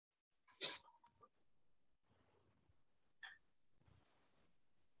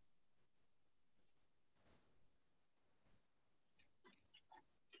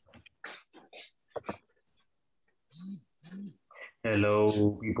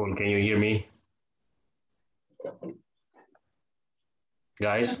Hello, people. Can you hear me?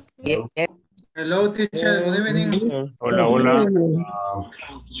 Guys? Hello? Hello, teacher. Good evening. Hola, hola.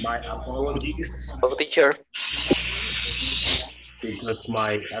 My apologies Hello, teacher. because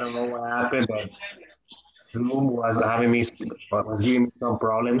I don't know what happened, but Zoom was giving me some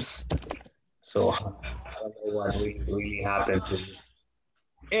problems. So I don't know what really happened to me.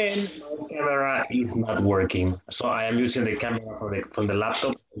 And my camera is not working. So I am using the camera from the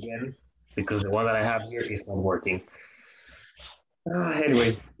laptop again because the one that I have here is not working.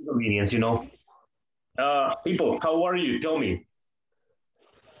 Anyway, convenience, you know. People, how are you? Tell me.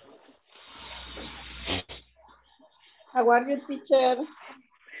 How are you, teacher?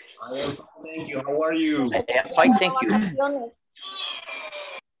 I am fine, thank you. How are you? I am fine, thank you.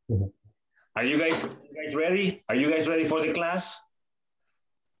 Are you guys ready? Are you guys ready for the class?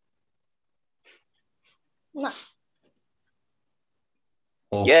 No.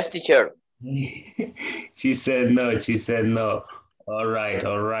 Oh. Yes, teacher. She said no. She said no. All right.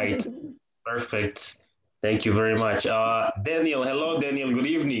 All right. Perfect. Thank you very much. Daniel, hello, Daniel. Good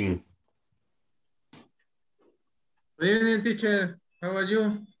evening. Good evening, teacher. How are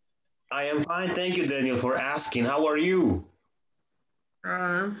you? I am fine. Thank you, Daniel, for asking. How are you?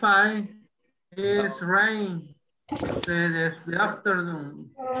 I'm fine. It's rain. The afternoon.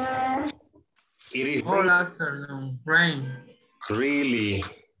 It is All afternoon. Rain. really.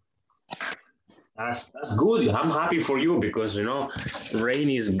 That's good. I'm happy for you because, you know, rain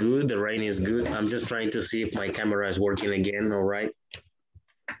is good. The rain is good. I'm just trying to see if my camera is working again. All right.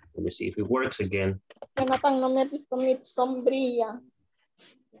 Let me see if it works again. Jonathan, no me permite sombría.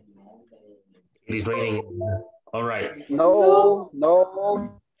 It is raining. All right. No.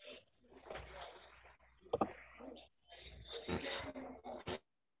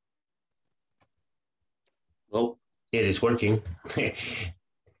 Well, it is working. Let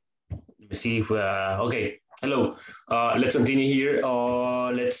me see if, okay. Hello. Let's continue here.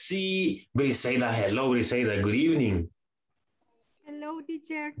 Let's see. Briseida, hello, Briseida. Good evening. Hello,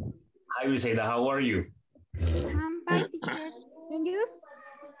 teacher. Hi, Briseida. How are you? I'm fine, teacher. And you?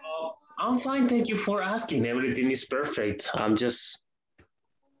 I'm fine. Thank you for asking. Everything is perfect. I'm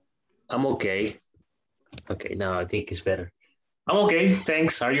okay. Okay, now I think it's better. I'm okay.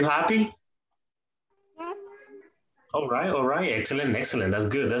 Thanks. Are you happy? Yes. All right. Excellent. That's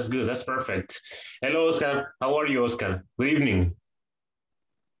good. That's perfect. Hello, Oscar. How are you, Oscar? Good evening.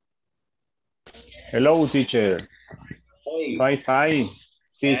 Hello, teacher. Hey. Fine,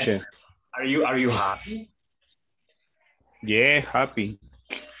 teacher. Are you happy? Yeah, happy.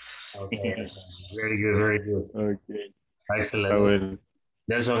 Okay. Very good. Okay. Excellent. I will.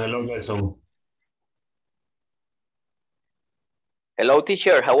 Nelson, hello, Nelson. Hello,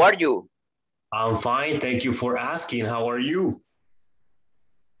 teacher. How are you? I'm fine. Thank you for asking. How are you?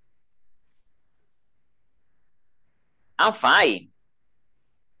 I'm fine.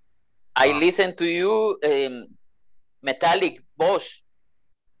 I listen to you, metallic voice.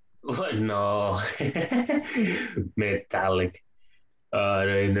 What? No. Metallic. I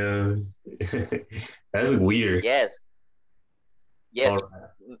don't know. That's weird. Yes. Yes. All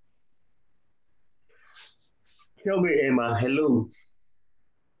right. Tell me, Emma, hello.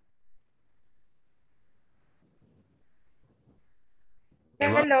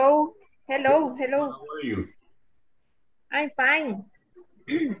 Emma, Hello. how are you? I'm fine.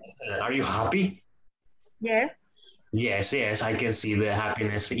 Are you happy? Yes. Yes, I can see the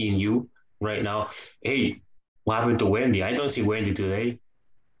happiness in you right now. Hey, what happened to Wendy? I don't see Wendy today.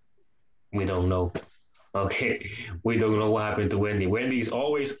 We don't know. Okay, we don't know what happened to Wendy. Wendy is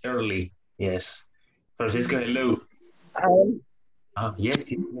always early. Yes. Francisco, hello. Yes.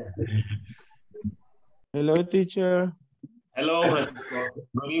 Hello, teacher. Hello, Francisco.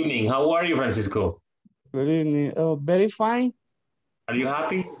 Good evening. How are you, Francisco? Good evening. Oh, very fine. Are you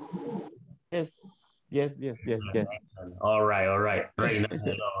happy? Yes. All right. Reina,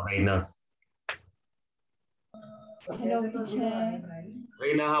 hello, Reina. Hello, teacher.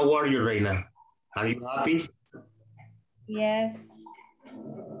 Reina, how are you, Reina? Are you happy? Yes.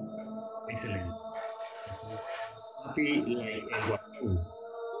 Excellent. Happy like what?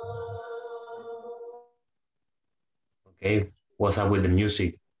 Okay, what's up with the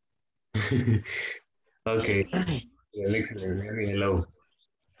music? Okay, excellent. Very hello.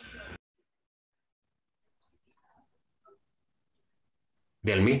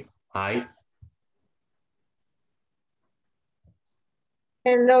 Tell me, hi.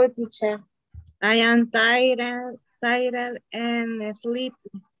 Hello, teacher. I am tired and sleepy.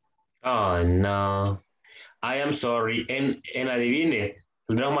 Oh no, I am sorry. And adivine,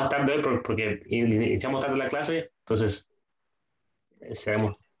 Saldremos más tarde hoy porque iniciamos tarde la clase, entonces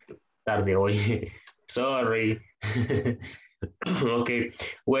seremos tarde hoy. Sorry. Okay,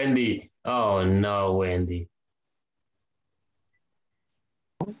 Wendy. Oh no, Wendy.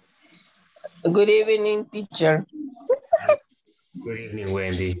 Good evening, teacher. Good evening,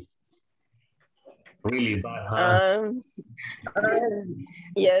 Wendy. Really bad, huh?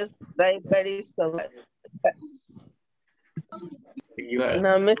 Yes, very so.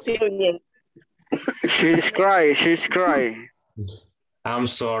 No me siento bien. She's crying. I'm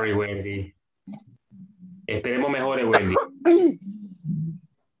sorry, Wendy. Esperemos mejores, Wendy.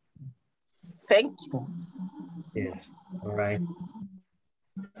 Thank you. Yes, all right.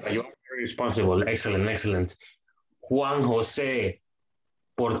 But you are very responsible. Excellent, excellent. Juan Jose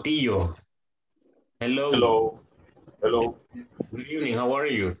Portillo. Hello. Hello. Hello. Good evening. How are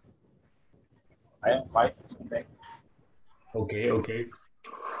you? I am fine. Okay, okay.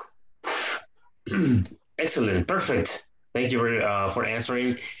 Excellent. Perfect. Thank you for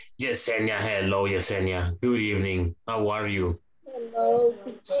answering. Yesenia. Hello, Yesenia. Good evening. How are you? Hello,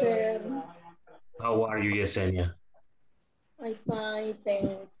 teacher. How are you, Yesenia? I'm fine,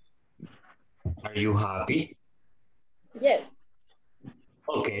 thanks. Are you happy? Yes.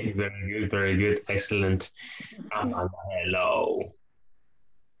 Okay, very good, very good. Excellent. Amanda, hello.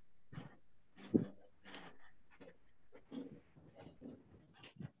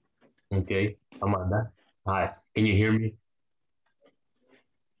 Okay, Amanda. Hi, can you hear me?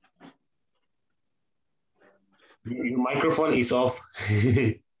 Your microphone is off.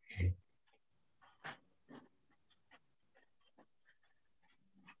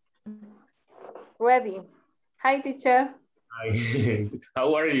 Ready. Hi, teacher. Hi.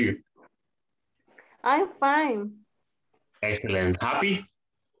 How are you? I'm fine. Excellent. Happy?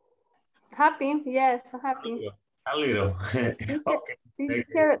 Happy? Yes, happy. A little. Teacher, Okay.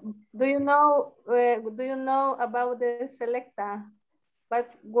 teacher, do you know about the selecta?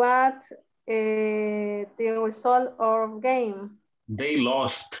 What the result of game? They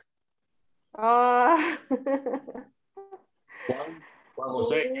lost. Oh. Juan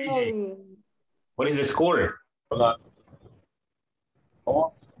Jose, AJ. Really? What is the score? Hola.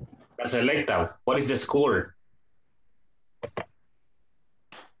 ¿Cómo? La selecta. What is the score?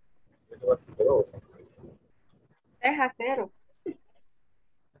 3-0.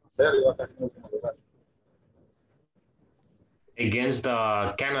 Against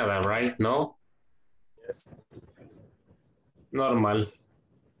Canada, right? No? Yes. Normal.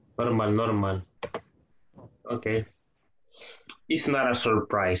 Normal. Okay. It's not a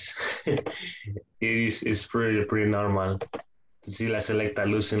surprise. It's pretty normal to see La Selecta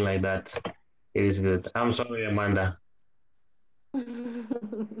losing like that. It is good. I'm sorry, Amanda.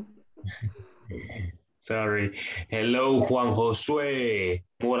 Sorry. Hello, Juan Josué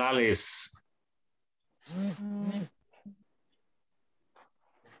Morales.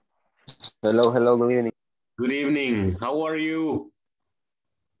 Hello, good evening. Good evening. How are you?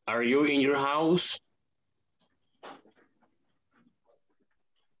 Are you in your house?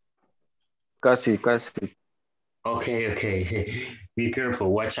 Casi. Okay. Be careful.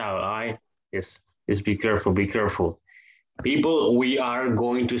 Watch out. All right? Yes, be careful. People, we are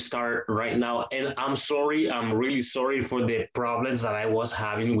going to start right now. And I'm sorry. I'm really sorry for the problems that I was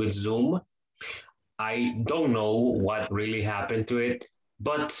having with Zoom. I don't know what really happened to it,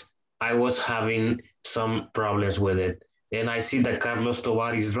 but I was having some problems with it. And I see that Carlos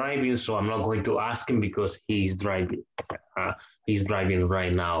Tovar is driving, so I'm not going to ask him because he's driving. He's driving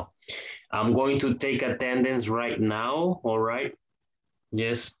right now. I'm going to take attendance right now, all right?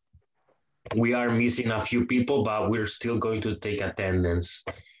 Yes, we are missing a few people, but we're still going to take attendance.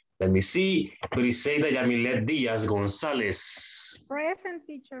 Let me see. Briseida Yamilet Diaz Gonzalez. Present,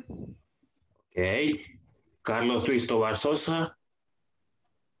 teacher. Okay. Carlos Luis Tovar Sosa.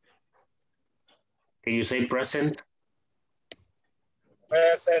 Can you say present?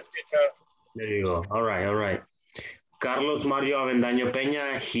 Present, teacher. There you go. All right. Carlos Mario Avendaño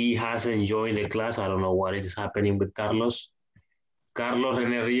Peña, he hasn't joined the class. I don't know what is happening with Carlos. Carlos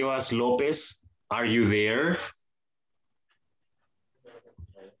René Rivas Lopez, are you there?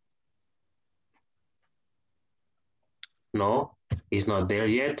 No, he's not there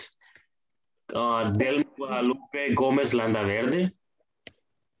yet. Del Guadalupe Gómez Landaverde.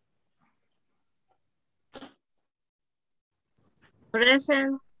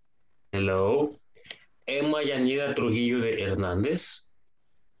 Present. Hello. Emma Yanida Trujillo de Hernández.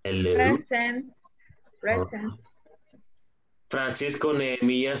 Hello. Present. Francisco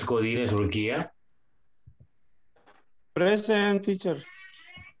Nehemías Godínez Urquía. Present, teacher.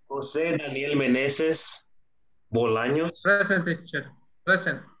 José Daniel Meneses Bolaños. Present, teacher.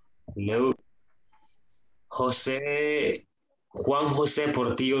 Present. Hello. Juan José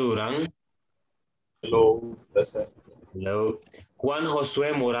Portillo Durán. Hello. Present. Hello. Juan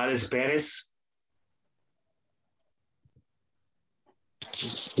Josué Morales Pérez.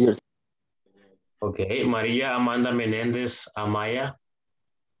 Here. Okay. María Amanda Menéndez Amaya.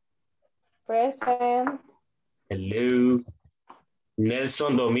 Present. Hello.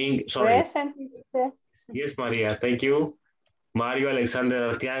 Nelson Domingo. Sorry. Present. Yes, Maria. Thank you. Mario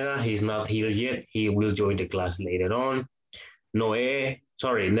Alexander Arteaga. He's not here yet. He will join the class later on.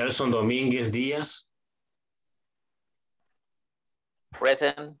 Nelson Dominguez Diaz.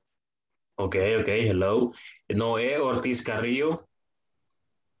 Present. Okay. Hello. Noé Ortiz Carrillo.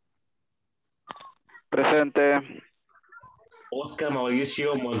 Presente. Oscar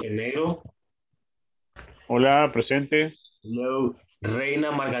Mauricio Montenegro. Hola, presente. Hello.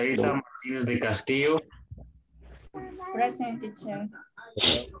 Reina Margarita Martínez de Castillo. Present, teacher.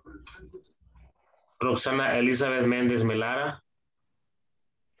 Roxana Elizabeth Méndez Melara.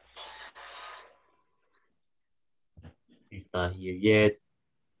 She's not here yet.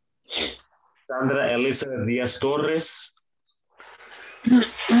 Sandra Elizabeth Díaz Torres.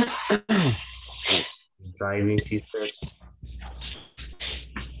 Driving, she said.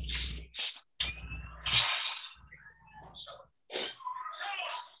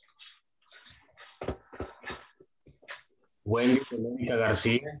 Wendy Verónica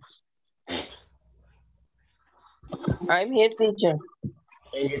García. I'm here, teacher.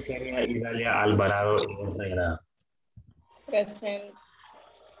 Yesenia Idalia Alvarado Herrera. Present.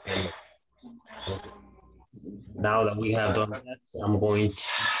 Now that we have done that, I'm going to...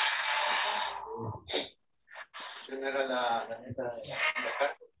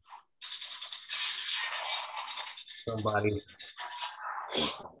 Somebody's...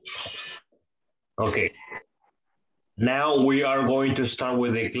 Okay. Now we are going to start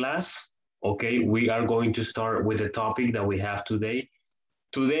with the class. Okay, we are going to start with the topic that we have today.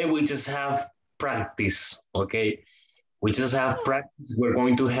 Today we just have practice, okay? We just have practice. We're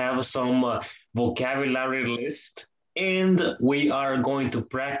going to have some vocabulary list, and we are going to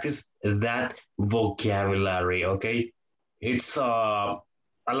practice that vocabulary, okay? It's a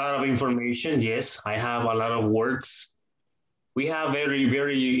lot of information, yes. I have a lot of words. We have very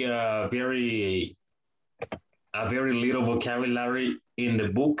little vocabulary in the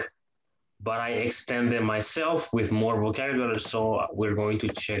book, but I extended myself with more vocabulary, so we're going to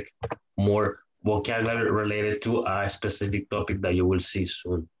check more vocabulary related to a specific topic that you will see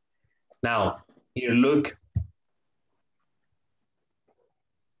soon. Now, here, look.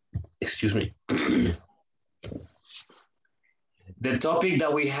 Excuse me. The topic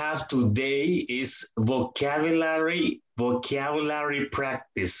that we have today is vocabulary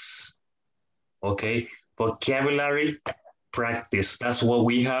practice. Okay, vocabulary practice. That's what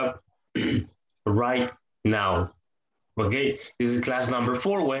we have right now. Okay, this is class number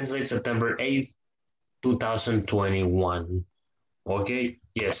 4, Wednesday, September 8th, 2021. Okay,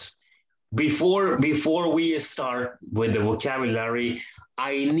 yes. Before we start with the vocabulary,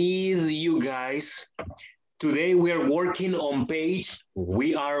 I need you guys. Today we are working on page.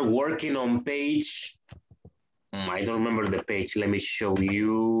 I don't remember the page. Let me show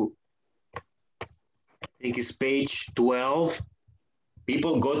you. I think it's page 12.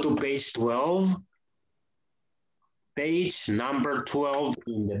 People, go to page 12. Page number 12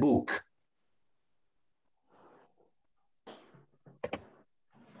 in the book.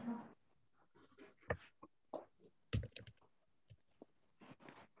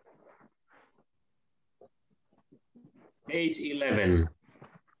 Page 11.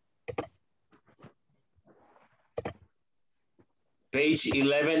 Page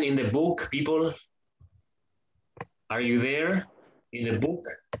 11 in the book, people. Are you there in the book?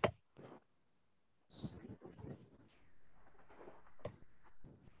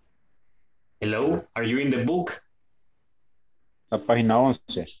 Hello, are you in the book? La página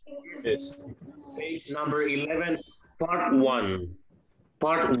 11. Yes. Page number 11, part 1.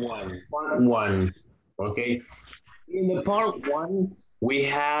 Part 1. Okay. In the part 1, we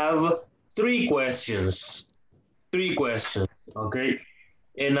have 3 questions. 3 questions, okay?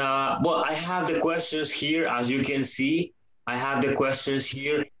 And well, I have the questions here, as you can see. I have the questions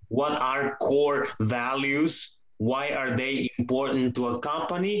here. What are core values? Why are they important to a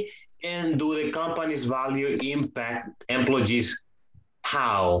company? And do the company's value impact employees?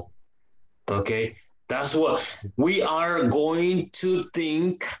 How? Okay, that's what we are going to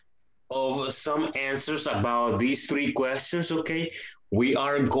think of some answers about these 3 questions, okay? We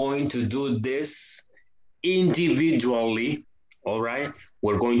are going to do this individually, all right?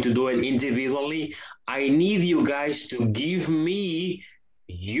 We're going to do it individually. I need you guys to give me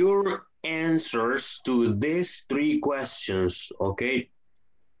your answers to these three questions, ¿ok?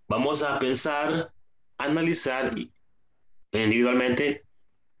 Vamos a pensar, analizar individualmente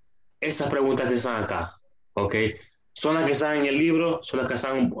estas preguntas que están acá, ¿ok? Son las que están en el libro, son las que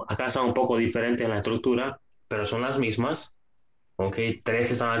están acá, están un poco diferentes en la estructura, pero son las mismas, ¿ok? Tres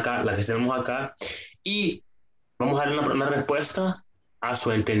que están acá, las que tenemos acá, y vamos a dar una respuesta a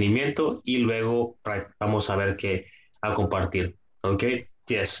su entendimiento y luego vamos a ver qué a compartir, ¿ok?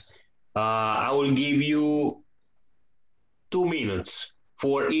 Yes. I will give you 2 minutes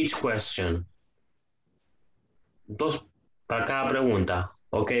for each question. Dos para cada pregunta,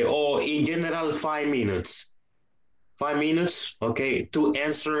 okay? Or in general, 5 minutes. 5 minutes, okay, to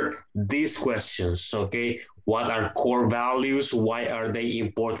answer these questions, okay? What are core values? Why are they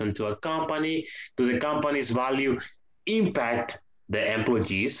important to a company? Do the company's value impact the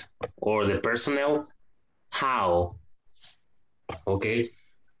employees or the personnel? How? Okay.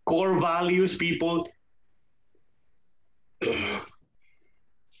 Core values, people.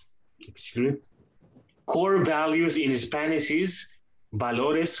 Excuse me. Core values in Spanish is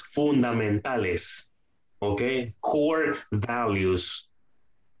valores fundamentales. Okay. Core values.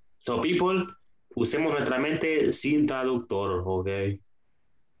 So, people, usemos nuestra mente sin traductor. Okay.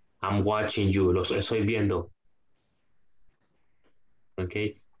 I'm watching you. Los estoy viendo.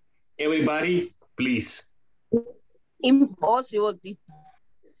 Okay. Everybody, please. Impossible.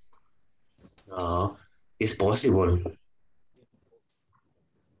 No, it's possible.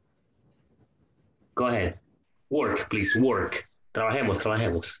 Go ahead. Work, please, work. Trabajemos,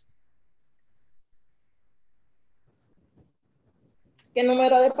 trabajemos. ¿Qué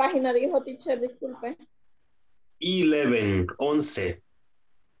número de página dijo, teacher? Disculpe. 11.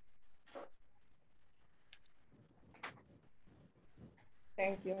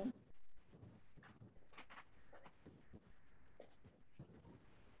 Thank you.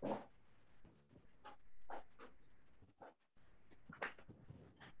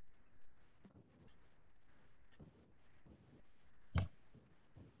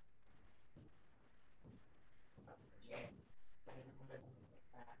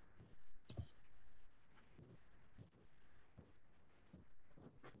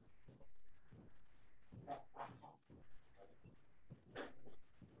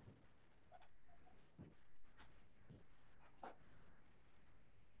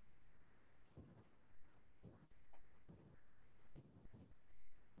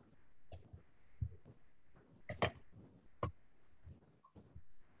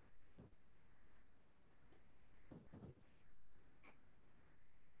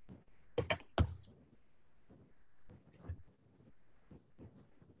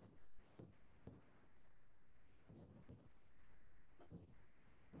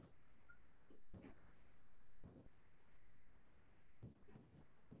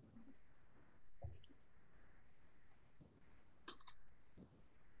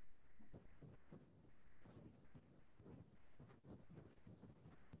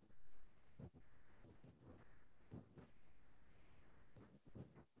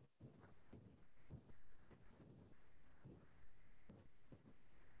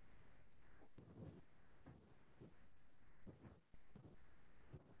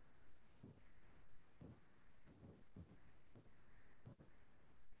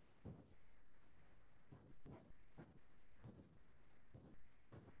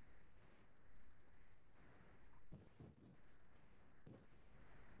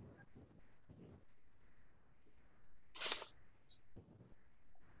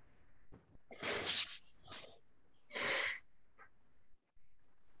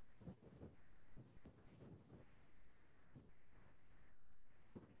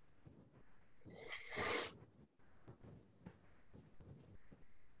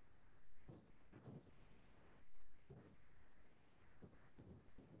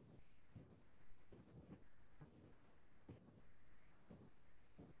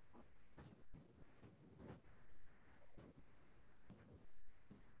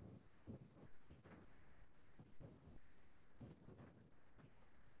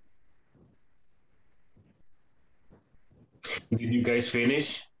 Did you guys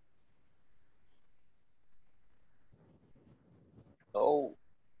finish? No.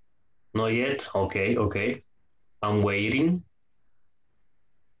 Not yet? Okay, okay. I'm waiting.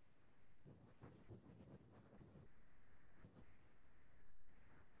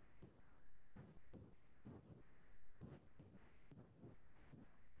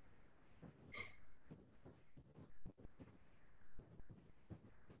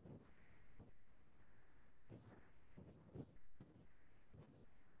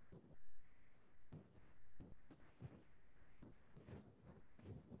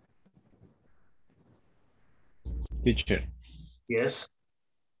 Teacher. Yes.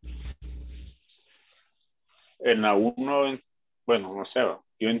 En la 1, bueno, no sé,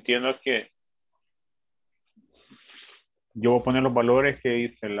 yo entiendo que yo voy a poner los valores que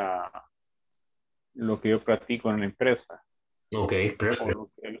dice lo que yo practico en la empresa. Ok, perfect.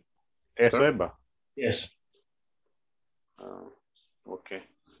 Eso es, va. Yes. Ok.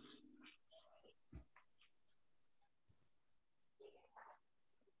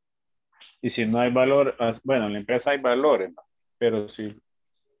 Y si no hay valor, bueno, en la empresa hay valores, ¿va? Pero si,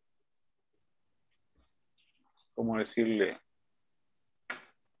 ¿cómo decirle?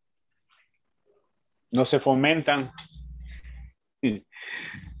 No se fomentan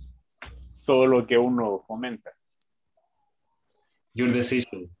todo lo que uno fomenta. Your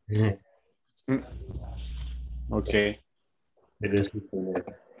decision. Ok. The decision.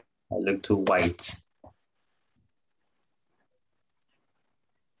 I look too white.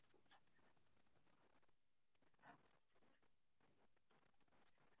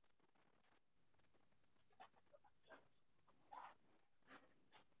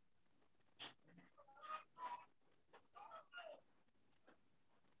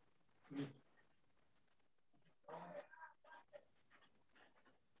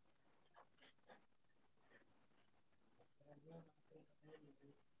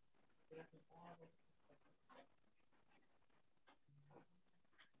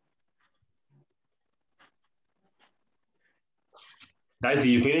 Guys,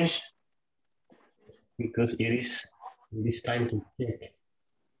 did you finish? Because it is time to check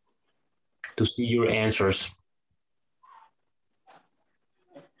to see your answers.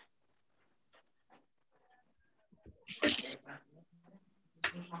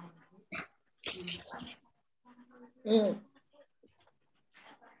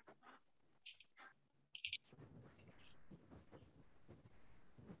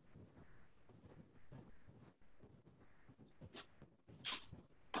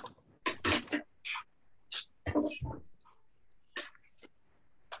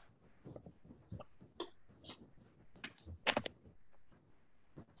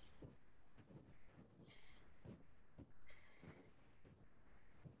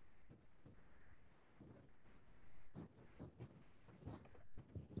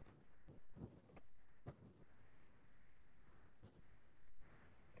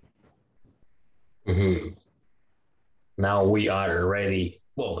 Now we are ready.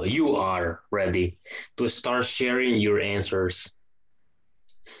 Well, you are ready to start sharing your answers.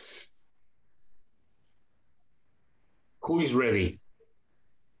 Who is ready?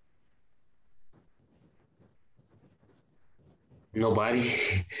 Nobody?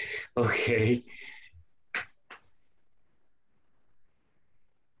 Okay.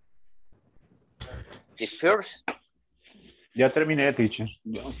 The first. Ya terminé, teacher.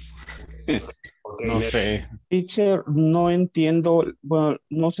 Okay, No sé. Teacher, no entiendo, bueno,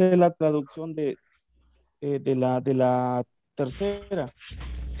 no sé la traducción de la tercera.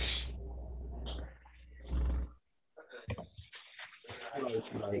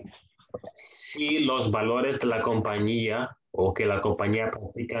 Like, si los valores de la compañía o que la compañía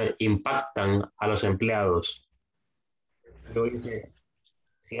practica impactan a los empleados. Lo dice,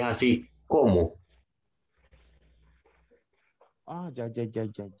 si es así, ¿cómo? Ah, ya.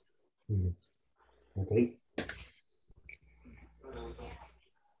 Okay.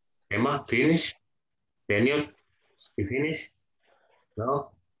 Emma, finish? Daniel, you finish? No?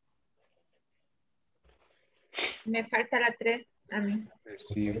 Me falta la 3 a mí.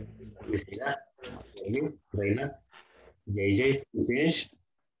 Cristina, Reina, JJ, you finish?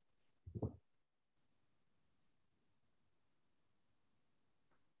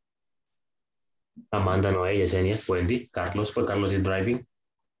 Amanda, Noé, Yesenia, Wendy, Carlos, but Carlos is driving.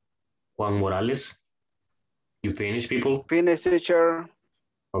 Juan Morales, you finish, people? Finish, teacher.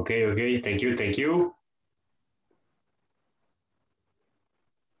 Okay, thank you.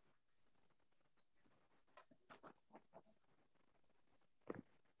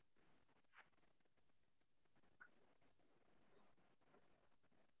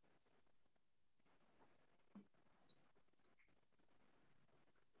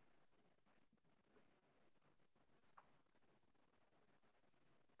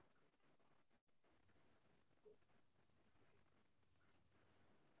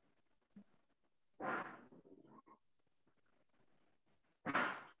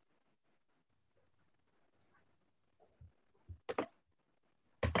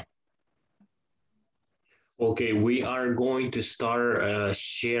 Okay, we are going to start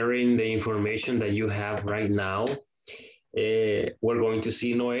sharing the information that you have right now. We're going to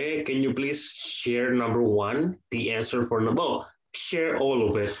see, Noé, can you please share number 1, the answer for number, share all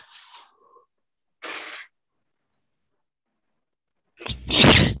of it.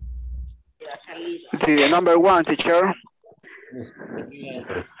 The number one, teacher.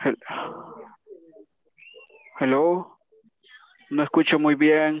 Hello. No escucho muy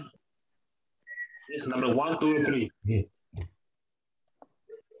bien. Yes, number 1, 2, and 3. Yeah.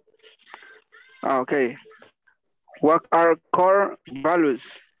 Okay. What are core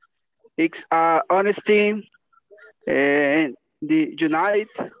values? It's honesty, and the unite,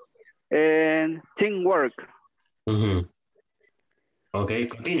 and teamwork. Okay,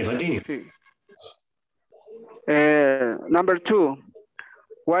 continue. Number 2,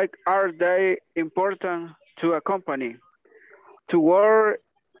 why are they important to a company? To work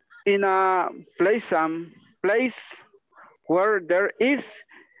in a place where there is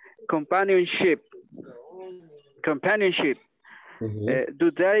companionship.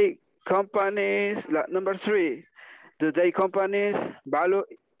 Do they companies, number 3, do they companies value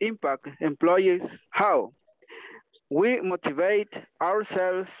impact employees? How? We motivate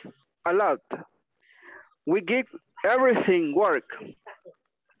ourselves a lot. We give everything work.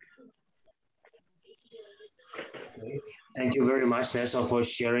 Okay. Thank you very much, Nelson, for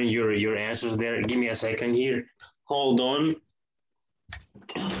sharing your answers there. Give me a second here. Hold on.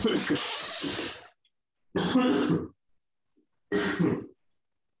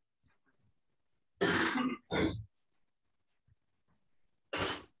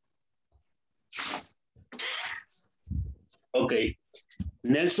 Okay.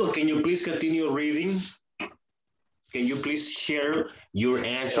 Nelson, can you please continue reading? Can you please share your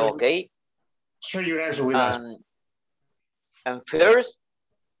answer? Okay. Share your answer with us. And first,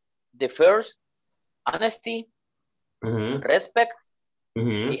 the first, honesty, respect,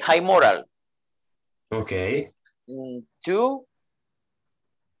 high moral. Okay. 2,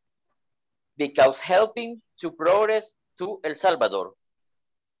 because helping to progress to El Salvador.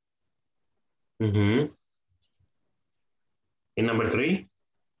 And number 3?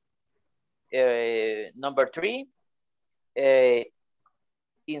 Number 3,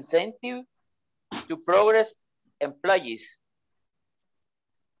 incentive to progress employees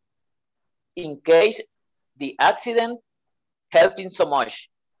in case the accident helping so much.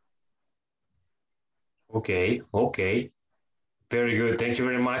 Okay. Very good. Thank you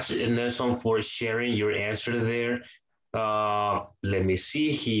very much, Nelson, for sharing your answer there. Let me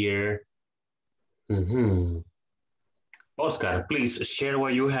see here. Oscar, please share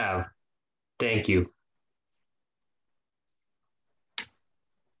what you have. Thank you.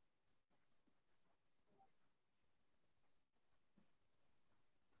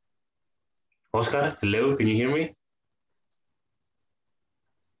 Oscar, hello, can you hear me?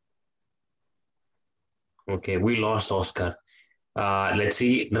 Okay, we lost Oscar. Let's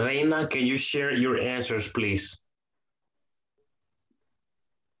see, Reina, can you share your answers, please?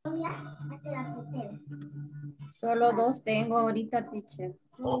 Solo 2 tengo ahorita, teacher.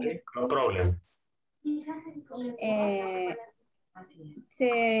 Okay, no problem.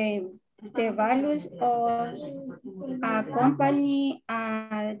 The values of a company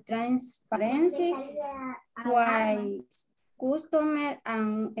are transparency, while customer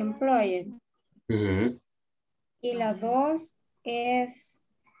and employee. Y la 2 es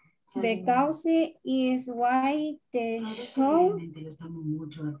because is why they show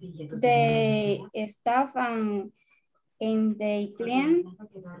the staff and the client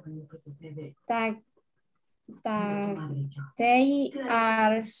that they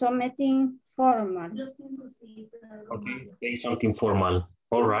are submitting formal. Okay, say something formal.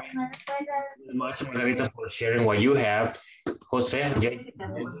 All right. Much, Margarita, for sharing what you have. Jose, Jay.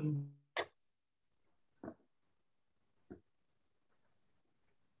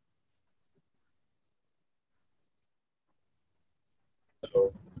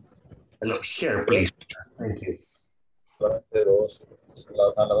 Hello, share, please. Thank you. Solamente 2,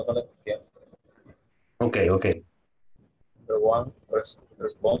 la no le entiendo. Okay. Number 1,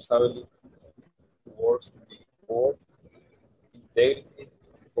 responsibility towards the board, integrity,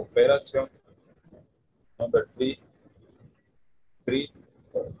 cooperation. Number 3,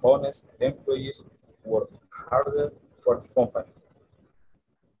 honest employees work harder for the company.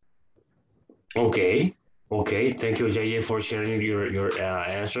 Okay. Thank you, Jay, for sharing your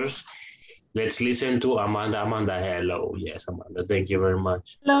answers. Let's listen to Amanda. Amanda, hello. Yes, Amanda, thank you very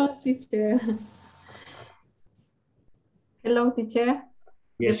much. Hello, teacher. Hello, teacher.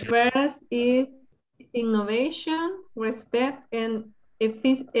 Yes. The first is innovation, respect, and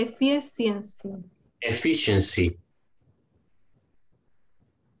efficiency. Efficiency.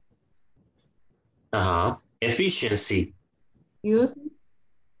 Efficiency. Use.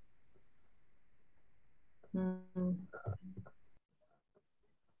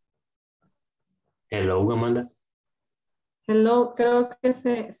 Hello, Amanda. Hello, creo que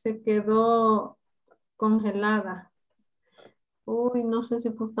se quedó congelada. Uy, no sé si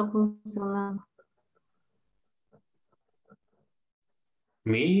está funcionando.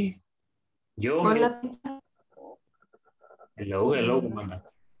 Me? Yo. Hola, teacher. Hello, hello, Amanda.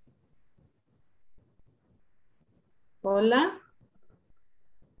 Hola.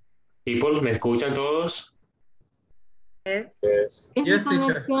 People, ¿me escuchan todos? Yes. Yes. Es mi Yes, teacher.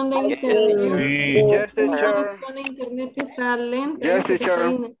 conexión de internet. Sí. Yes, Mi teacher. conexión de internet está lenta. Yes, Dice que está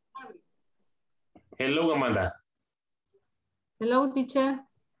teacher. inestable. Hello, Amanda. Hello, teacher.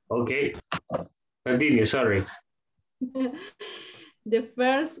 Okay. Continue, sorry. The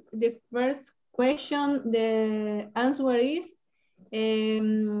first question, the answer is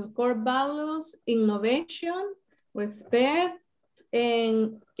core values, innovation, respect,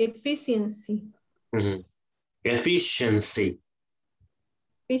 and efficiency. Mhm. Efficiency.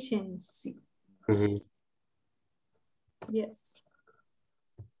 Efficiency, Mhm. yes.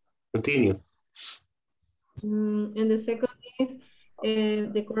 Continue. And the second is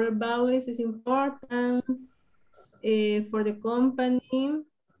the core values is important for the company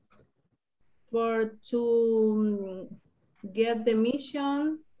to get the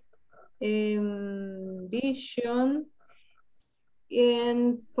mission, vision,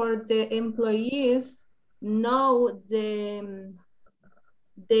 and for the employees know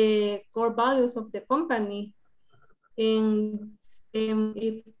the core values of the company. And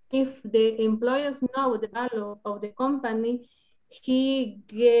if the employees know the value of the company,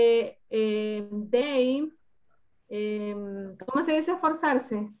 ¿cómo se dice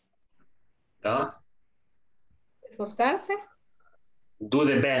esforzarse? Yeah. Esforzarse. Do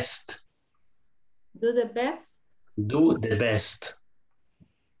the best. Do the best. Do the best.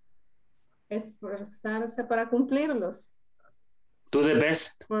 Esforzarse para cumplirlos. Do the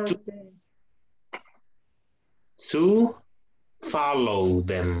best For to, the, to follow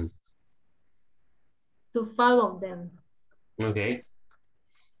them. to follow them. Okay.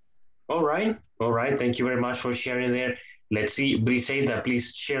 All right. All right. Thank you very much for sharing there. Let's see, Briseida,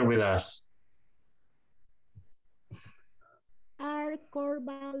 please share with us. Are core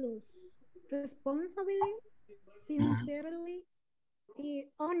values responsibly, sincerely, and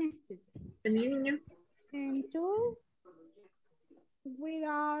honesty. And two, what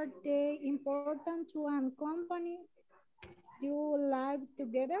are they important to a company you live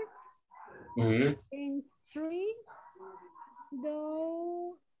together? Mhm. And three,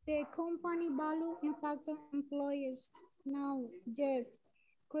 do the company value impact on employees? No, yes.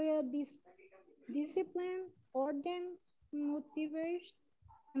 Create this discipline, order, motivates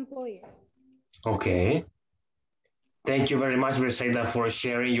employees. Okay. Thank you very much, Briseida, for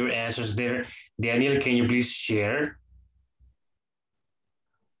sharing your answers there. Daniel, can you please share?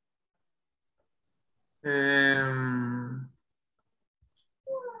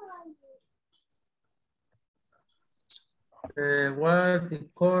 What the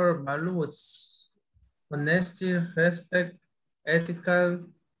core values? Honesty, respect, ethical,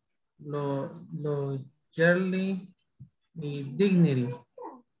 loyalty, dignity.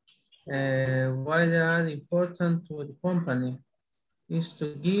 Why they are important to the company? Is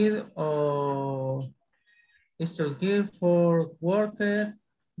to give for worker.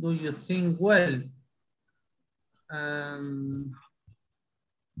 Do you think well?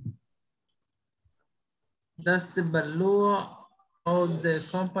 Does the value of the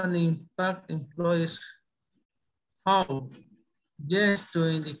company impact employees? How? Yes, to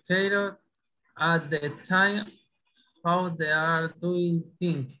indicate at the time how they are doing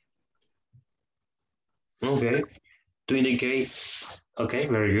things. Okay. To indicate. Okay,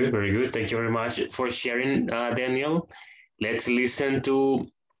 very good, very good. Thank you very much for sharing, Daniel. Let's listen to,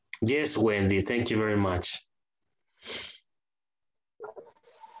 yes, Wendy. Thank you very much.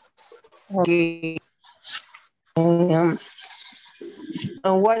 Okay.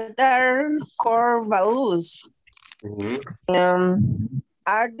 What are core values?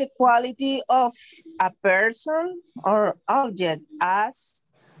 Are the quality of a person or object as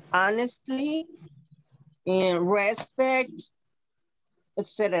honestly, respect,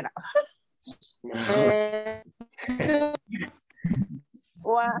 etc.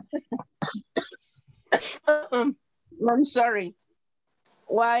 I'm sorry.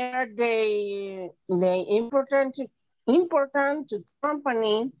 Why are they important to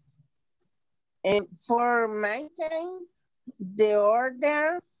company and for maintain the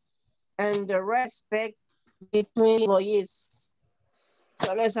order and the respect between employees?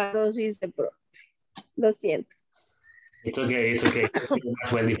 Solo esas dos hice, pero lo siento. It's okay, it's okay. Thank you very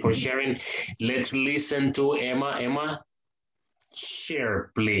much, Wendy, for sharing. Let's listen to Emma. Emma, share,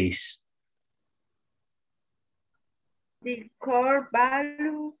 please. The core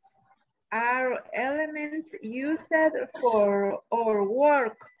values are elements used for our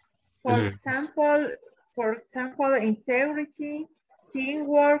work. For example, integrity,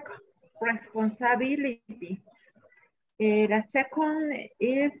 teamwork, responsibility. The second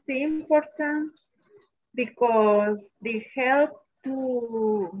is important because they help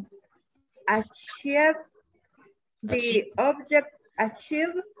to achieve the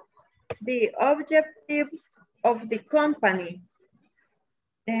objectives of the company.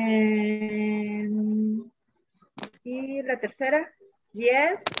 Y la tercera,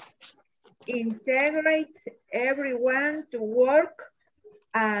 yes, integrate everyone to work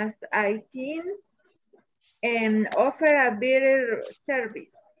as a team and offer a better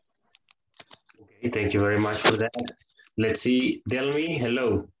service. Okay, thank you very much for that. Let's see, Delmi,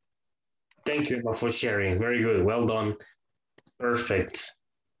 hello. Thank you for sharing. Very good. Well done. Perfect.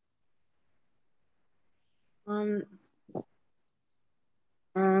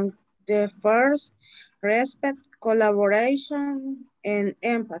 The first, respect, collaboration, and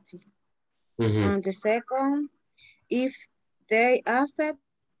empathy. And the second, if there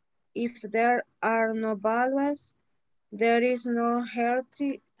are no values, there is no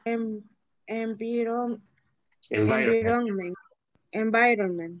healthy environment.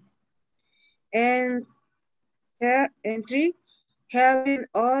 And three, helping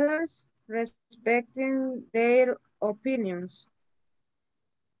others, respecting their opinions.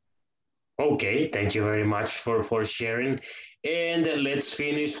 Okay, thank you very much for sharing. And let's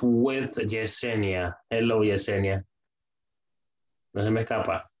finish with Yesenia. Hello, Yesenia. No se me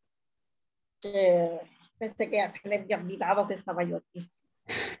escapa. Pensé que ya se me había olvidado que estaba yo aquí.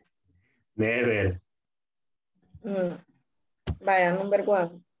 Never. Vaya, number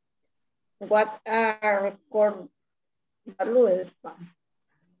one. What are core values?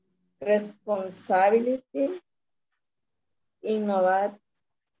 Responsibility, innovación,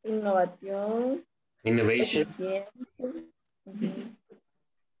 Innovation,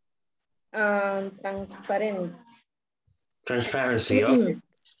 and transparency. Transparency, okay.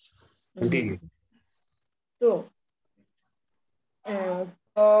 Continue. Two,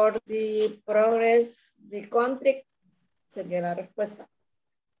 for the progress, the country, sería la respuesta.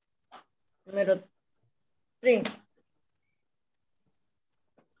 Número 3.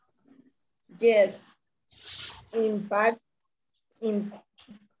 Yes. Impact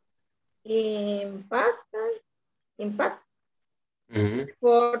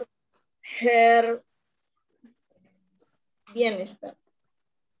for her bienestar.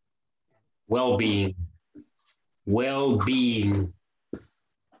 Well-being. Well-being.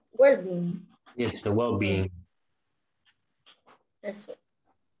 Well-being. Yes, the well-being. Eso.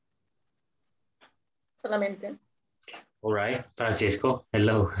 Solamente. All right, Francisco,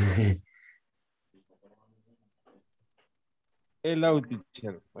 hello. Hello,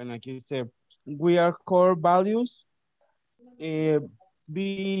 teacher. Bueno, aquí dice, we are core values.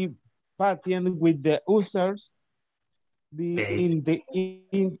 Be patient with the users. Be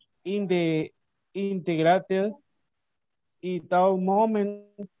in the integrated in all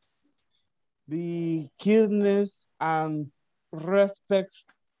moments. Be kindness and respect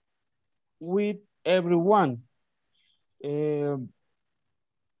with everyone. The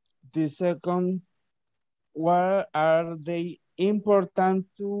second, what are they important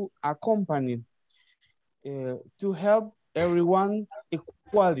to a company? To help everyone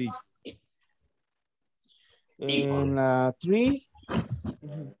equally. And 3,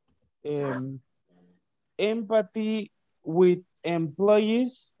 empathy with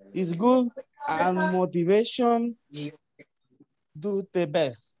employees is good and motivation do the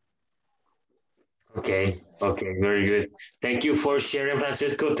best. Okay, very good. Thank you for sharing,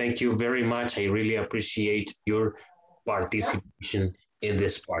 Francisco. Thank you very much. I really appreciate your participation in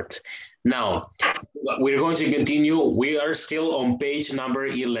this part. Now, we're going to continue. We are still on page number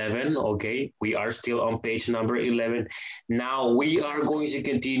 11, okay? We are still on page number 11. Now, we are going to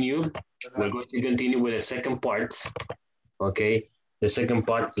continue. We're going to continue with the second part, okay? The second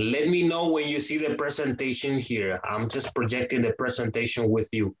part. Let me know when you see the presentation here. I'm just projecting the presentation with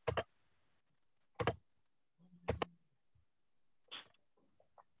you.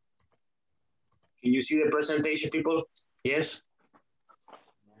 Can you see the presentation, people? Yes?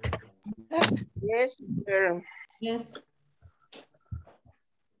 Yes, sir. Yes.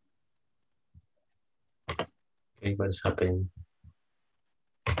 Okay, what's happening?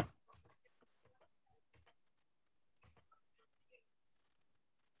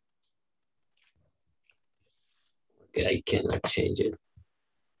 Okay, I cannot change it.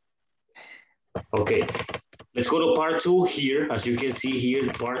 Okay, let's go to part 2 here. As you can see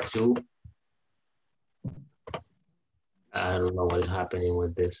here, part 2. I don't know what is happening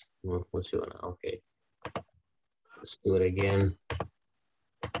with this. No funciona. Okay. Let's do it again.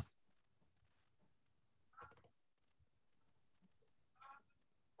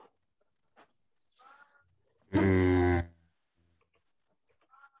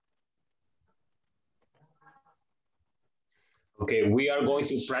 Okay, we are going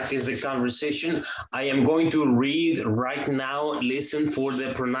to practice the conversation. I am going to read right now, listen for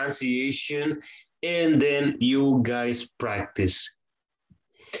the pronunciation, and then you guys practice.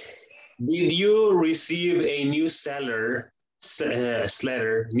 Did you receive a newsletter?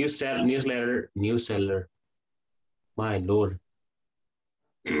 Newsletter. My Lord.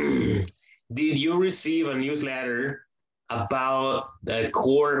 Did you receive a newsletter about the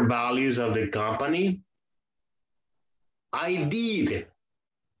core values of the company? I did.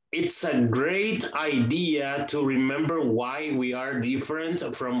 It's a great idea to remember why we are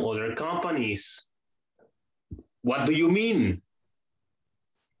different from other companies. What do you mean?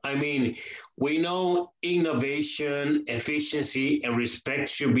 I mean, we know innovation, efficiency, and respect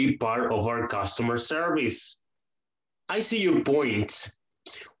should be part of our customer service. I see your point.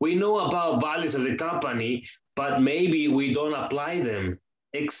 We know about values of the company, but maybe we don't apply them.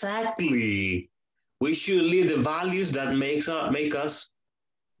 Exactly. We should live the values that make us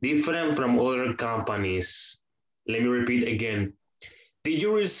different from other companies. Let me repeat again. Did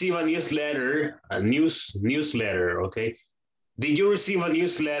you receive a newsletter, newsletter, okay? Did you receive a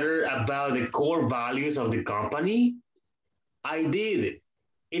newsletter about the core values of the company? I did.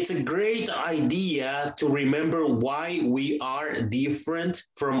 It's a great idea to remember why we are different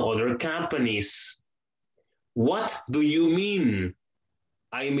from other companies. What do you mean?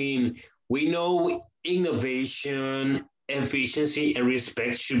 I mean, we know innovation, efficiency, and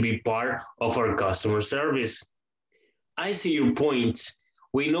respect should be part of our customer service. I see your point.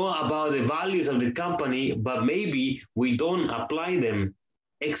 We know about the values of the company, but maybe we don't apply them.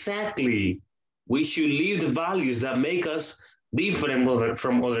 Exactly. We should live the values that make us different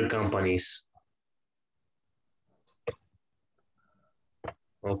from other companies.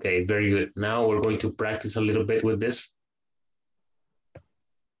 Okay, very good. Now we're going to practice a little bit with this.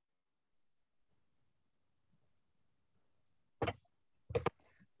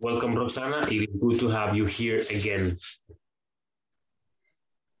 Welcome, Roxana. It is good to have you here again.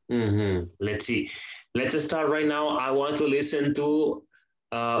 Let's see. Let's start right now. I want to listen to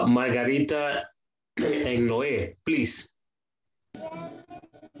Margarita and Noé, please.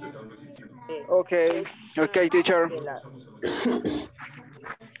 Okay, teacher.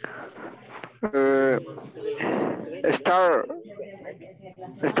 Start,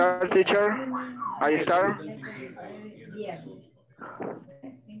 teacher. I start.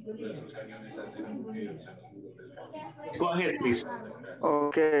 Go ahead, please.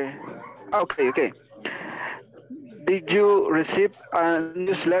 Okay. Did you receive a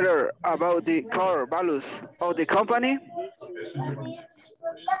newsletter about the core values of the company?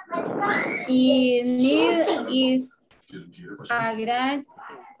 It is a great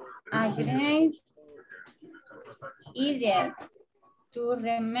idea to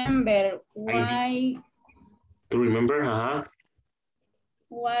remember why. To remember,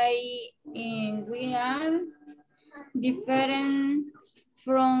 why we are different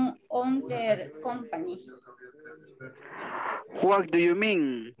from other company. What do you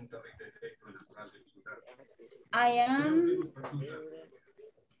mean? I am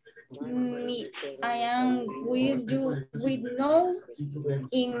with no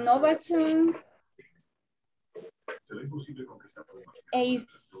innovation,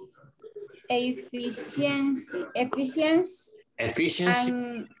 efficiency,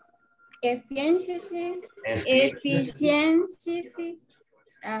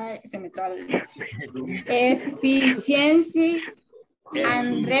 se me traba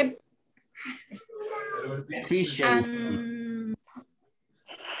efficiency and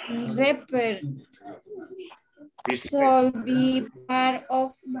should be part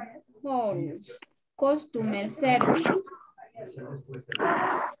of whole customer service.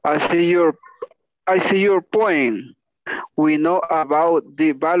 I see your point. We know about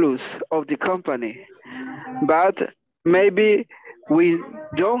the values of the company, but maybe we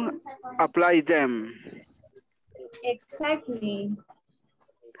don't apply them. Exactly.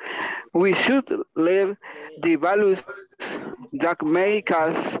 We should live the values that make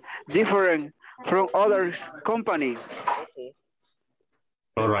us different from other companies.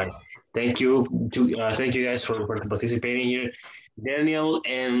 All right. Thank you. Thank you guys for participating here. Daniel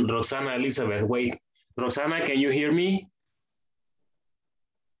and Roxana Elizabeth. Wait, Roxana, can you hear me?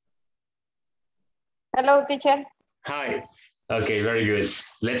 Hello, teacher. Hi. Okay, very good.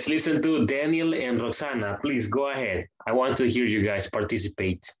 Let's listen to Daniel and Roxana. Please go ahead. I want to hear you guys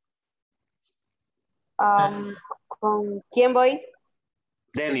participate. ¿Con quién voy?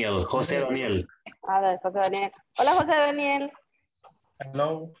 Daniel, José Daniel. A ver, José Daniel. Hola, José Daniel.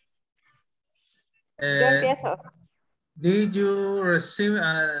 Hello. Yo empiezo. Did you receive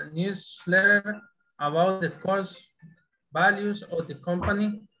a newsletter about the course values of the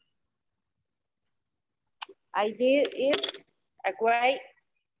company? I did. It's a great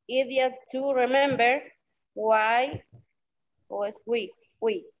idea to remember why was we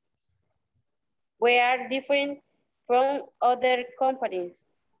are different from other companies.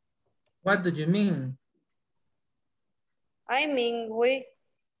 What do you mean? I mean, we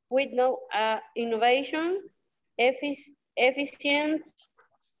know innovation, efficiency,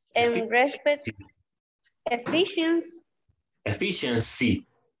 and respect. Efficiency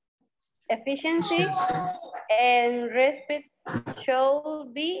and respect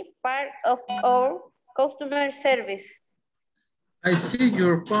should be part of our customer service. I see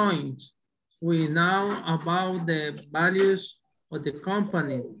your point. We know about the values of the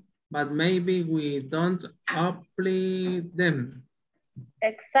company, but maybe we don't apply them.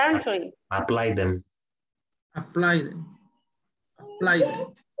 Exactly. Apply them.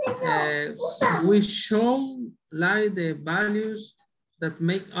 We show like the values that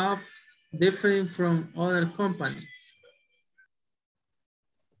make us different from other companies.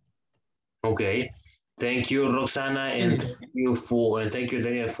 Okay, thank you, Roxana, and thank you,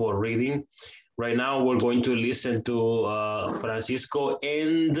 Daniel, for reading. Right now, we're going to listen to Francisco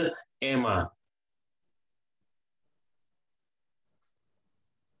and Emma.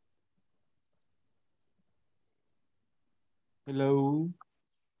 Hello.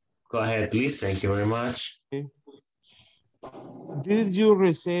 Go ahead, please. Thank you very much. Okay. Did you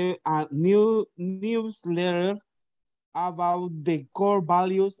receive a new newsletter about the core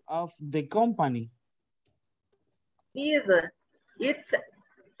values of the company? It's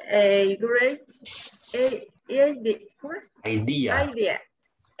a great idea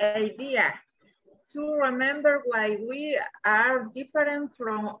to remember why we are different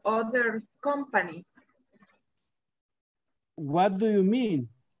from other companies. What do you mean?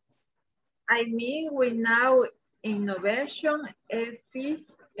 I mean, we know innovation,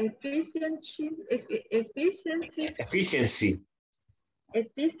 efficiency,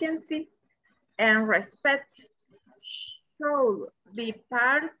 and respect should be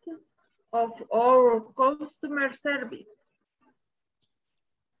part of our customer service.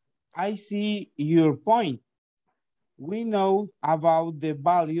 I see your point. We know about the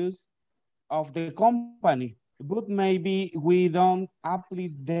values of the company, but maybe we don't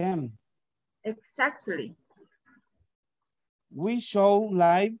apply them. Exactly. We show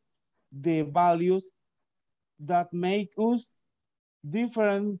like the values that make us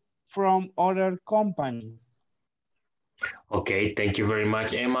different from other companies. Okay, thank you very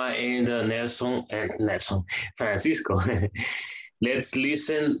much, Emma and Francisco. Let's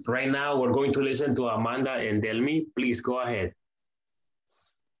listen right now. We're going to listen to Amanda and Delmi. Please go ahead.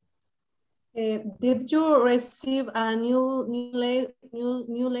 Did you receive a new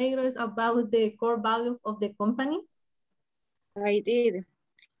letters about the core values of the company? I did.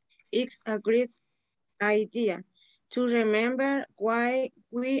 It's a great idea to remember why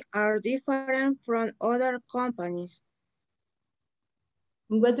we are different from other companies.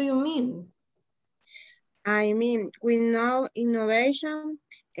 What do you mean? I mean, we know innovation,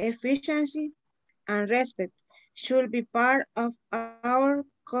 efficiency, and respect should be part of our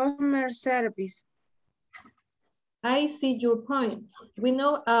customer service. I see your point. We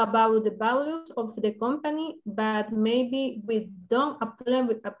know about the values of the company, but maybe we don't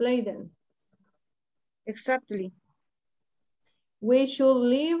apply them. Exactly. We should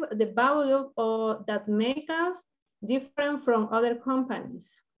leave the value that make us different from other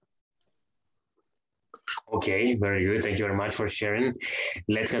companies. Okay, very good. Thank you very much for sharing.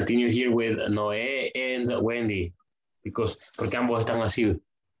 Let's continue here with Noé and Wendy, porque ambos están así.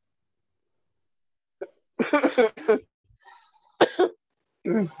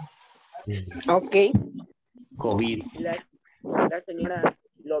 Ok. COVID. La señora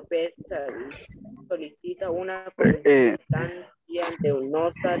López solicita una constancia de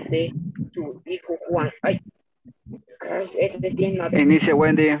nota de su hijo Juan. Inicia,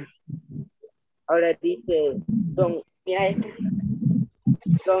 Wendy. Ahora dice, don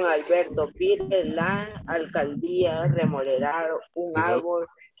Alberto pide la alcaldía remodelar un árbol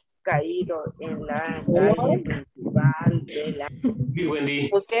caído en la calle principal de la... Wendy.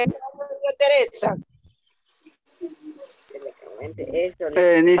 ¿Usted, Teresa?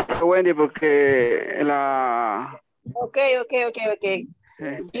 Inicia, Wendy, porque Okay.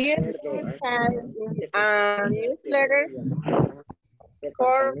 Here we have a newsletter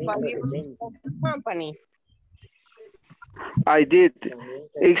for values of the company. I did.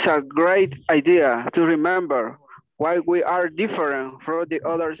 It's a great idea to remember why we are different from the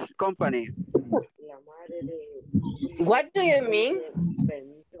other company. What do you mean?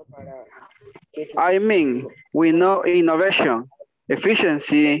 I mean, we know innovation,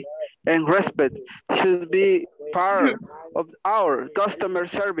 efficiency, and respect should be part of our customer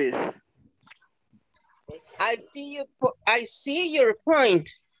service. I see your point.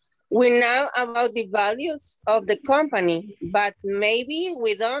 We know about the values of the company, but maybe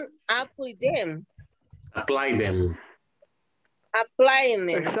we don't apply them. Apply them. Applying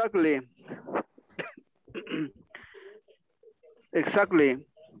them. Exactly. Exactly.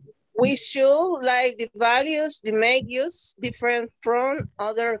 We should like the values that make us different from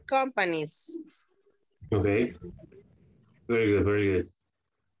other companies. Okay. Very good, very good.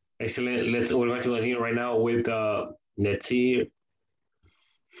 Excellent. We're going to continue right now with let's see.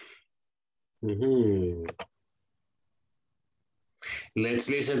 Let's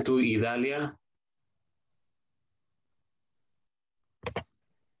listen to Idalia.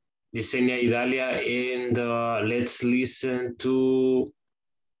 Yesenia, Idalia, and let's listen to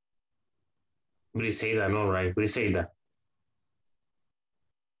Briseida, no, right? Briseida.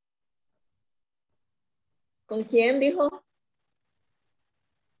 ¿Con quién dijo?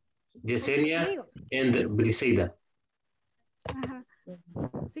 Yesenia and Briseida. Ajá.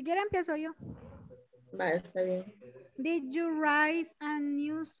 Si quiere empiezo yo. Va, está bien. Did you write a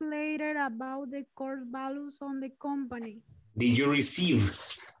newsletter about the core values on the company? Did you receive?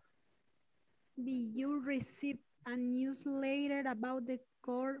 Did you receive a newsletter about the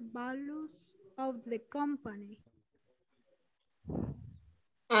core values of the company?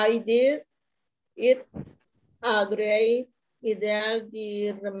 I did. It's a great idea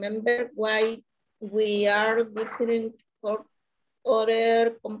to remember why we are different from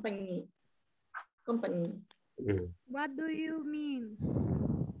other company. What do you mean?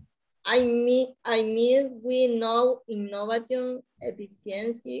 I mean we know innovation,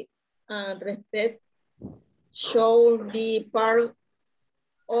 efficiency, and respect should be part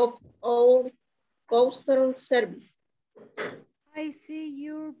of our customer service. I see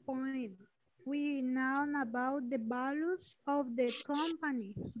your point. We know about the values of the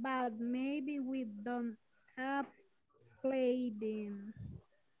company, but maybe we don't apply them.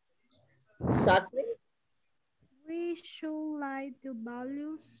 Exactly. We should like the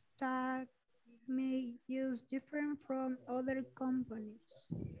values that make us different from other companies.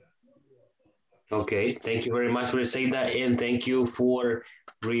 Okay, thank you very much for saying that, and thank you for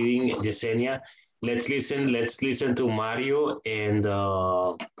reading, Yesenia. Let's listen to Mario and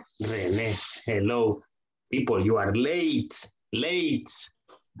Rene. Hello, people, you are late. Excuse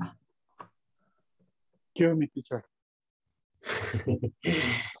me, teacher.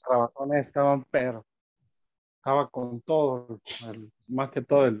 Trabajones estaban, pero estaba con todo, más que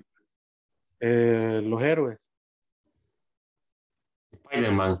todo los héroes.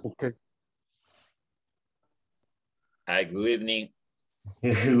 Spider-Man. Okay. Good evening.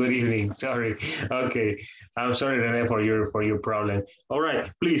 Good evening. Sorry. Okay. I'm sorry, Rene, for your problem. All right.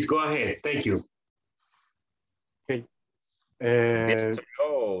 Please go ahead. Thank you. Okay. Usted.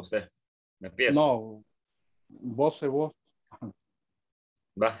 Me empiezo. No. Vos.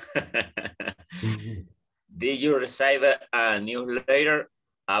 Va. Did you receive a newsletter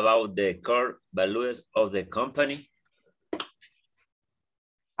about the core values of the company?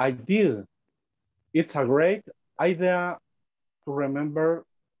 I did. It's a great idea to remember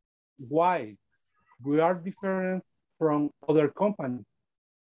why we are different from other companies.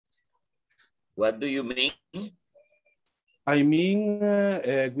 What do you mean? I mean,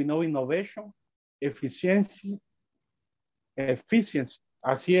 we know innovation, efficiency,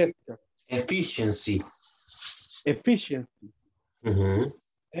 así es. Efficiency. Mm-hmm.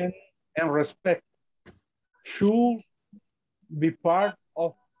 and respect should be part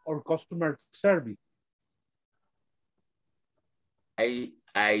of our customer service.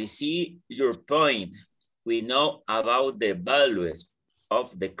 I see your point. We know about the values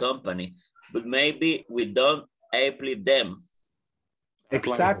of the company, but maybe we don't apply them.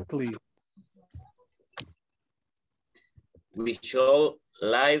 Exactly. We show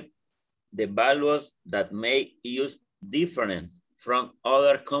live the values that make us different from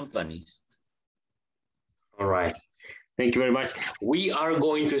other companies. All right. Thank you very much. We are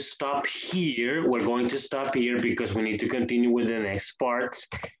going to stop here. We're going to stop here because we need to continue with the next parts.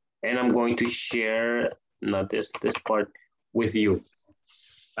 And I'm going to share, not this part with you.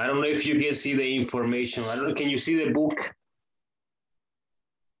 I don't know if you can see the information. I don't know, can you see the book?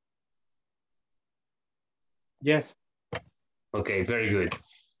 Yes. Okay, very good.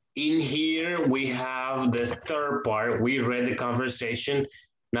 In here, we have the third part. We read the conversation.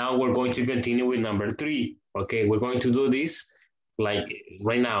 Now we're going to continue with number 3. Okay, we're going to do this like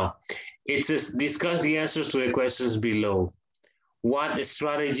right now. It says, discuss the answers to the questions below. What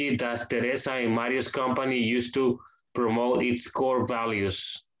strategy does Teresa and Mario's company use to promote its core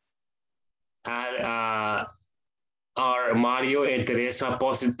values? Are Mario and Teresa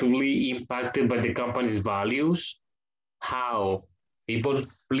positively impacted by the company's values? How? People,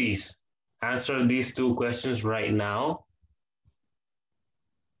 please answer these 2 questions right now.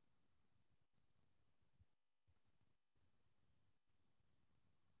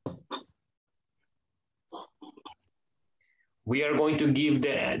 We are going to give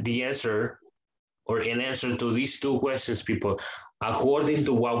the answer or an answer to these 2 questions, people, according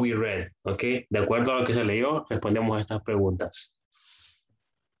to what we read, okay? De acuerdo a lo que se leyó, respondemos a estas preguntas.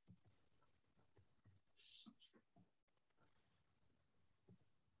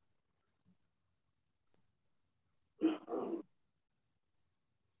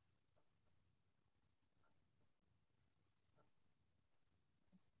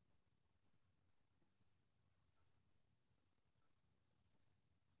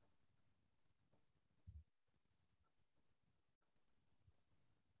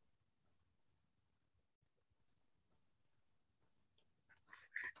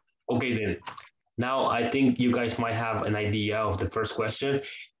 Okay, then. Now, I think you guys might have an idea of the first question.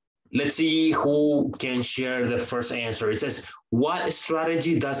 Let's see who can share the first answer. It says, what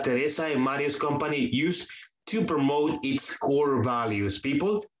strategy does Teresa and Mario's company use to promote its core values?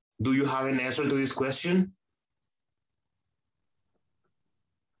 People, do you have an answer to this question?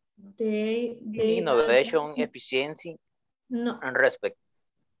 Innovation, efficiency, and respect.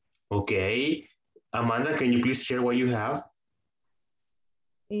 Okay. Amanda, can you please share what you have?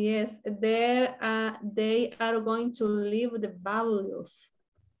 Yes, they are going to live the values.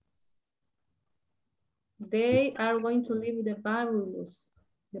 They are going to live the values.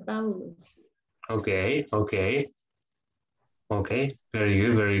 The values. Okay, okay. Okay, very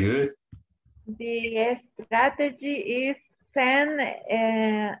good, very good. The strategy is send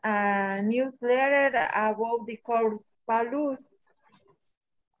a newsletter about the course values.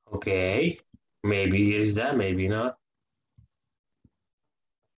 Okay, maybe it is that, maybe not.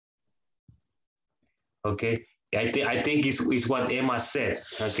 Okay, I think it's what Emma said.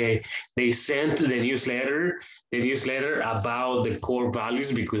 Okay, they sent the newsletter about the core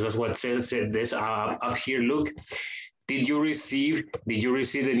values because that's what said this up here. Look, did you receive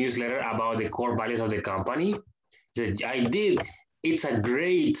the newsletter about the core values of the company? I did. It's a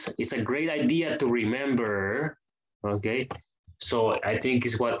great idea to remember. Okay, so I think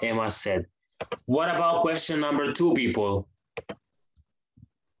it's what Emma said. What about question number 2, people?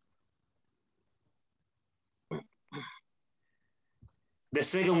 The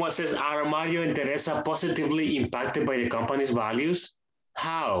second one says, are Mario and Teresa positively impacted by the company's values?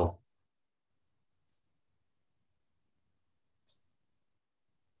 How?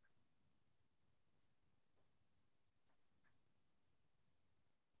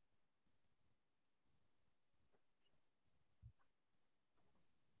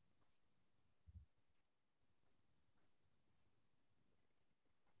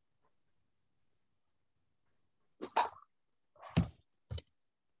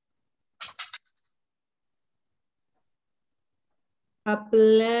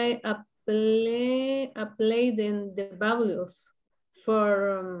 Apply the values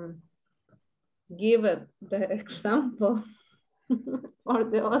for give it the example or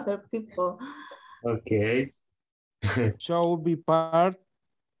the other people. Okay. Shall be part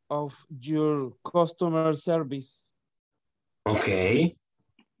of your customer service. Okay.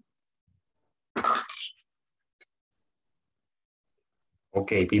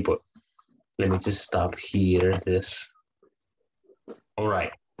 Okay, people. Let me just stop here. This. All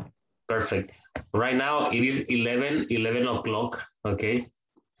right. Perfect. Right now it is 11 o'clock. Okay.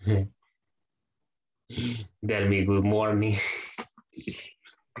 Tell me good morning.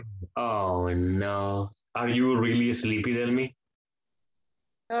 Oh no. Are you really sleepy, Delmi?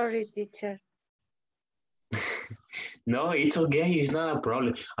 Sorry, teacher. No, it's okay. It's not a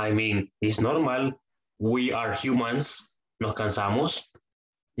problem. I mean, it's normal. We are humans. Nos cansamos.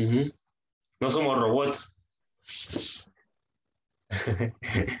 No somos robots.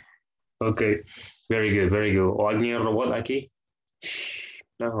 Okay. Very good, very good. ¿O alguien es robot aquí?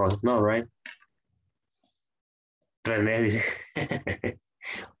 No, no, right? René dice.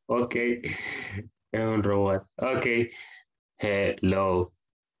 Okay. Es un robot. Okay. Hello.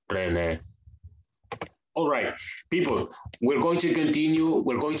 René. All right, people, we're going to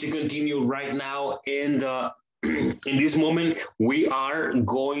continue right now, and in this moment, we are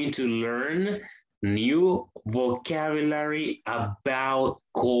going to learn new vocabulary about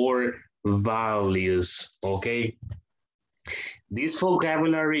core values, okay? This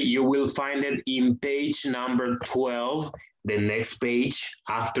vocabulary, you will find it in page number 12, the next page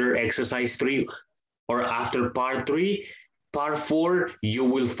after exercise 3 or after part 3. Part 4, you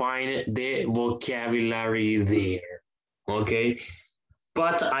will find the vocabulary there, okay?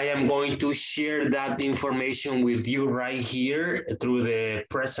 But I am going to share that information with you right here through the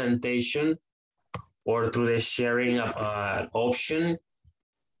presentation or through the sharing option.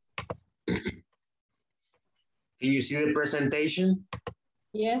 Can you see the presentation?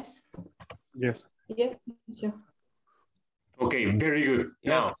 Yes. Yes. Yes. Sure. Okay, very good.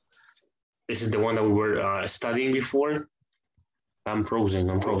 Yes. Now, this is the one that we were studying before. I'm frozen.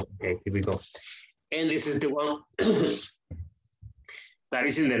 Okay, here we go. And this is the one that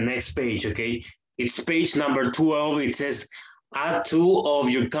is in the next page, okay? It's page number 12. It says, add 2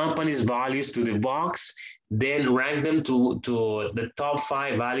 of your company's values to the box, then rank them to the top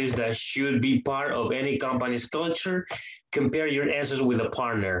 5 values that should be part of any company's culture. Compare your answers with a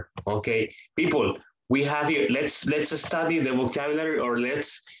partner, okay? People, we have here, let's study the vocabulary, or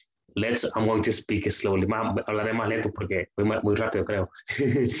let's, I'm going to speak slowly. Hablaré más lento porque voy muy rápido, creo.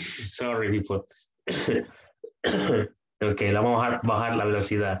 Sorry, people. Okay, vamos a bajar la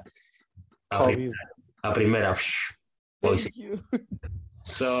velocidad. A primera. Thank you.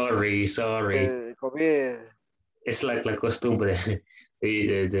 Sorry. It's like la costumbre.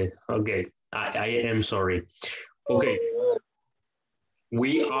 Okay, I am sorry. Okay,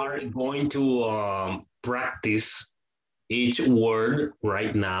 we are going to practice each word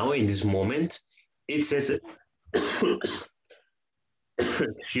right now in this moment. It says,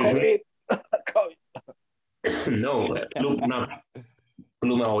 excuse me. No,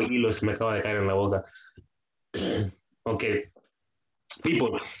 pluma o hilo se me acaba de caer en la boca. Okay,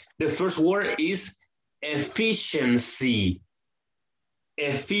 people, the first word is efficiency.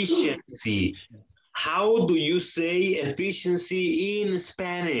 Efficiency. How do you say efficiency in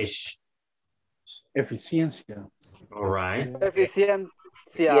Spanish? Eficiencia. All right.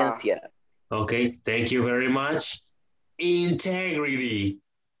 Eficiencia. Okay, thank you very much. Integrity.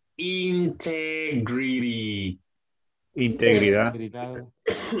 Integridad.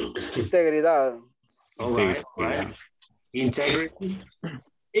 All right. Integrity.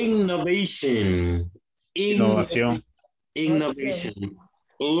 Innovation. Innovación. Innovation.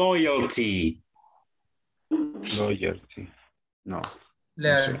 Loyalty. No.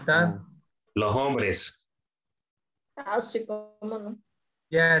 Lealtad. Los hombres. Así como no.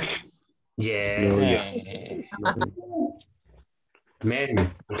 Yes. Yes.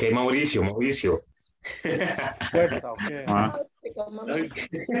 Men. Okay, Mauricio.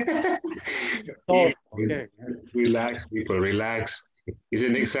 Okay. Relax, people, relax. It's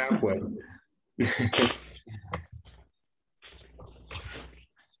an example.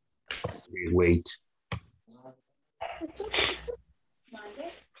 Wait.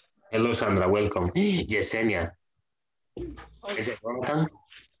 Hello, Sandra. Welcome. Yesenia. ¿Es el Jonathan?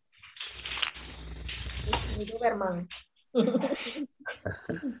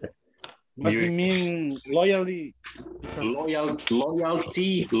 What do you mean loyalty?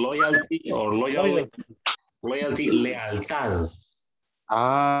 Loyalty or loyalty, lealtad.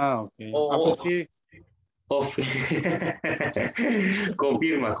 Ah, okay. Pues sí.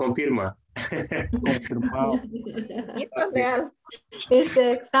 Confirma. Confirmado. It's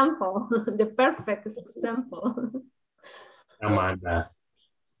the example, the perfect example. Amanda.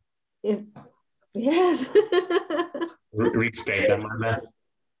 Yes. Respect, Amanda.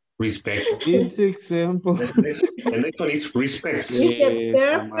 Respect. This example. The next one is respect. It's the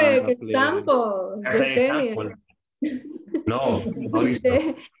perfect example. Example. No,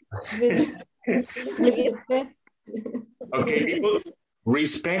 okay, people.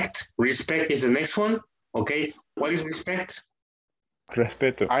 Respect. Respect is the next one. Okay. What is respect?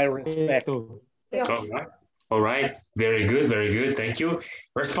 Respeto. I respect. All right. Very good. Thank you.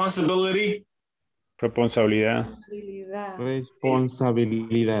 Responsibility. Responsabilidad.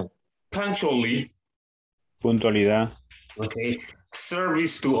 Punctually. Puntualidad. Okay.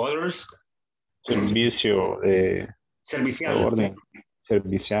 Service to others. Servicio. Servicial. Orden.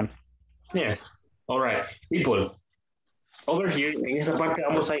 Servicial. Yes. All right. People, over here, en esta parte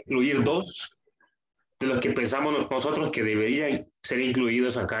vamos a incluir 2 de los que pensamos nosotros que deberían ser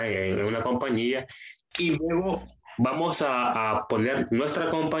incluidos acá en una compañía, y luego vamos a poner nuestra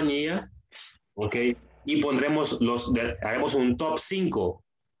compañía, ¿ok? Y pondremos haremos un top 5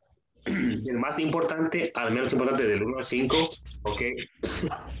 del más importante al menos importante, del 1 al 5, ok.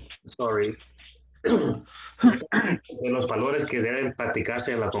 Sorry. De los valores que deben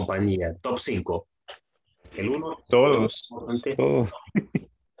practicarse en la compañía. Top 5. El 1. Todos. Importante. Todos.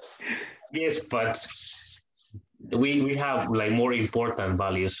 Yes, but we have like more important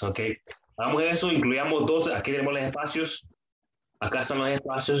values, okay. Hagamos eso, incluyamos 2, aquí tenemos los espacios, acá están los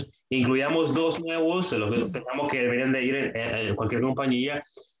espacios, incluyamos 2 nuevos, los que pensamos que deberían de ir en cualquier compañía,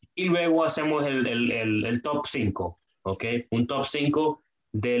 y luego hacemos el top 5, ok, un top 5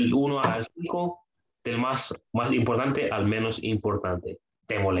 del 1 al 5, del más importante al menos importante.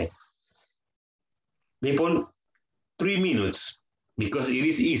 Démosle. People, 3 minutes, because it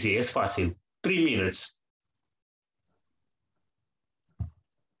is easy, es fácil. 3 minutes.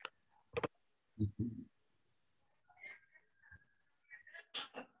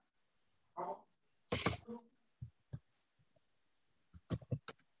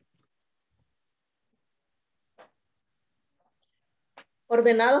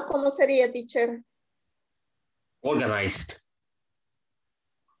 Ordenados, ¿cómo sería, teacher? Organized.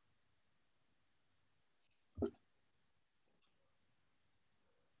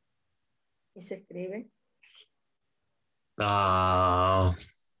 ¿Y se escribe?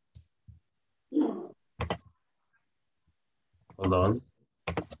 Hold on.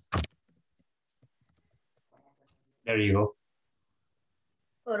 There you go.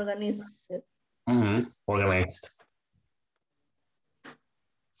 Organized. Organized.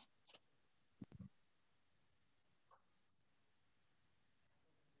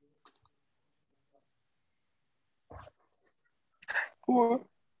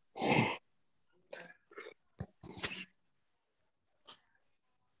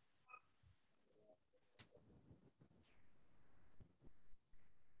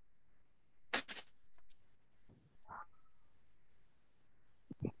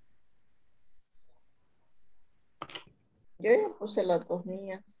 Yo ya puse las 2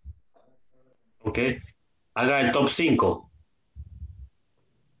 mías. Ok. Haga el top 5.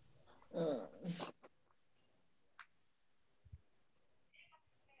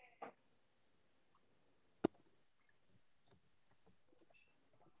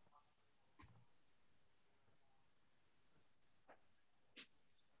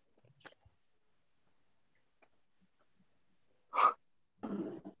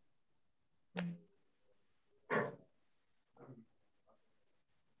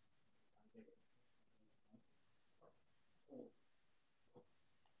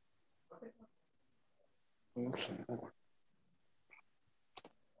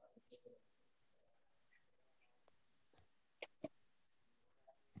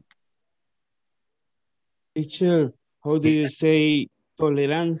 Teacher, how do you say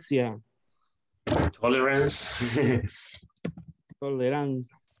tolerancia? Tolerance. Tolerance.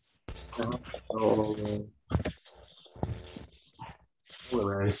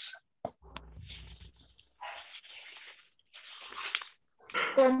 Tolerance.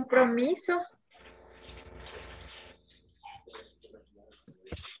 Compromiso.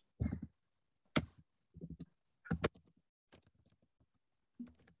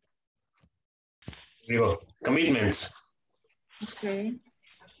 Digo, commitments. Okay.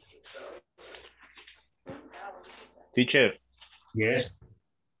 Teacher. Yes.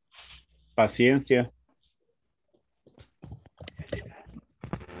 Paciencia.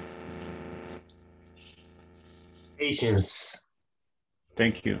 Patience.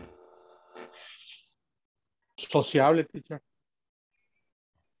 Thank you. Sociable, teacher.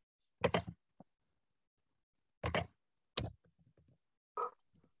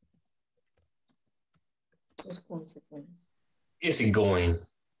 Las consecuencias. Easy going.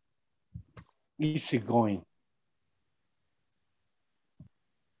 Easy going.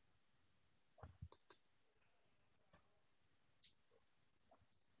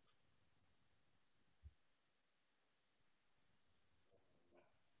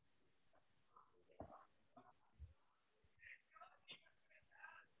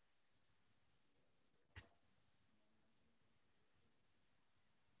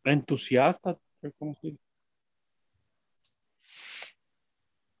 Entusiasta, ¿cómo se dice?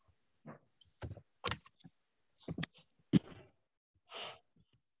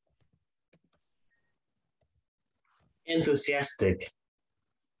 Enthusiastic.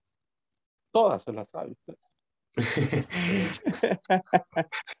 Todas se las sabe usted.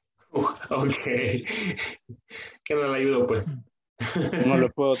 Ok. Que no le ayudo, pues. No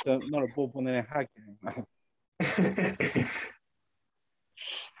lo puedo poner en jaque.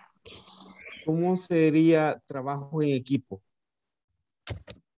 ¿Cómo sería trabajo en equipo?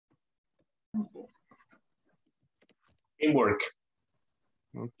 Teamwork.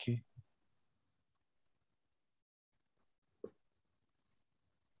 Okay.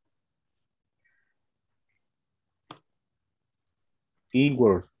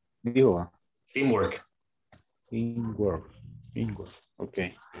 Teamwork. Dijo. Teamwork. Teamwork. Teamwork.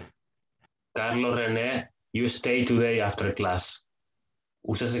 Okay. Carlos René, you stay today after class.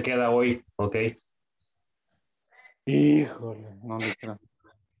 Usted se queda hoy, ok. Híjole, no le creo.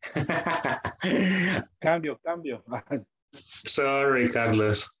 Cambio. Sorry,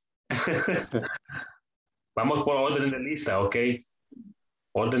 Carlos. Vamos por orden de lista, ok.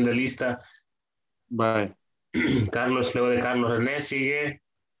 Orden de lista. Bye. Carlos, luego de Carlos René sigue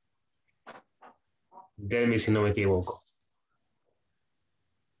Delmi, si no me equivoco.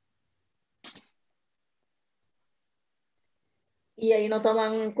 Y ahí no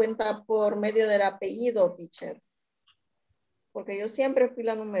toman en cuenta por medio del apellido, teacher. Porque yo siempre fui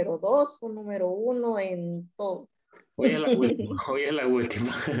la número 2 o número 1 en todo. Hoy es la última. Hoy es la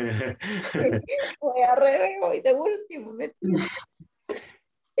última. Voy a revés, hoy de último.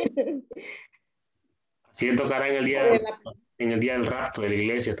 Así tocará en el día del rapto de la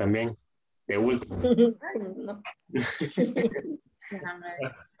iglesia también. De último. Ay, no.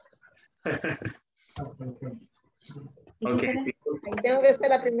 Ok. Ahí tengo que ser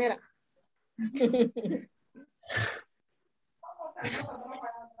la primera.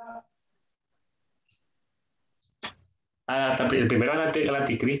 El primero era el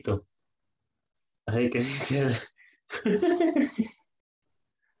anticristo. Así que sí.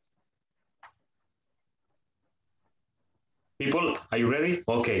 People, are you ready?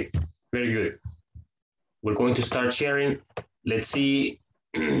 Okay, very good. We're going to start sharing. Let's see.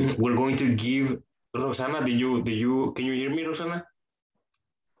 We're going to give Roxana. Can you hear me, Roxana?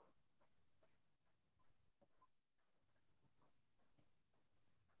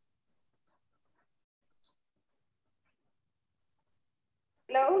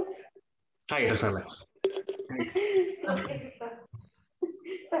 Hello. Hi, Roxana.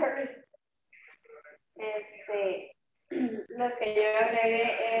 Sorry. Los que yo agregué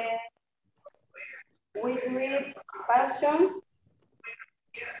es with passion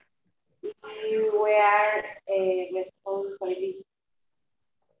y we are responsibility.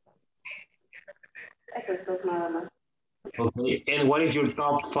 Eso es todo nada más. Okay, and what is your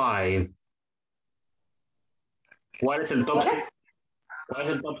top 5? ¿Cuál es el top 5? ¿Cuál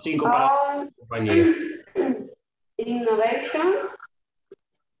es el top 5 para la compañía? Innovation,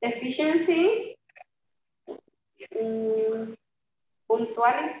 efficiency,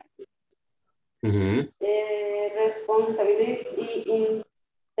 punctuality, responsibility y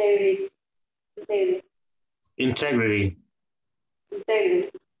integrity.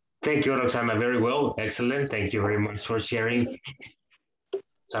 Thank you, Roxana. Very well. Excellent. Thank you very much for sharing.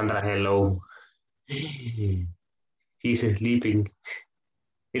 Sandra, hello. He's sleeping.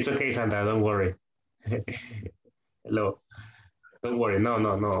 It's okay, Sandra. Don't worry. Hello. Don't worry. No.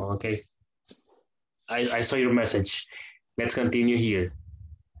 Okay. I saw your message. Let's continue here.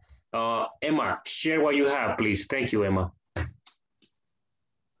 Emma, share what you have, please. Thank you, Emma.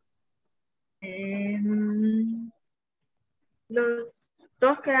 Los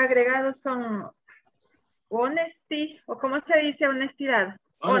dos que he agregado son honesty, o ¿cómo se dice honestidad?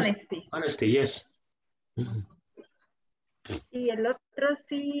 Honesty. Honesty, yes. Y el otro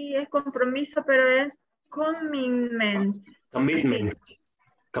sí es compromiso, pero es commitment. Commitment.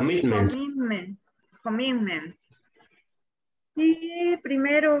 Y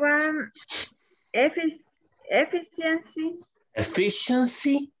primero va efficiency.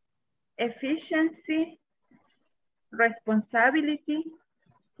 Responsibility.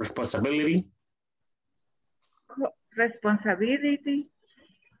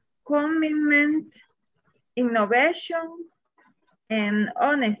 Commitment. Innovation. And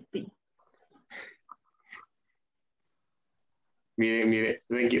honesty. Mire,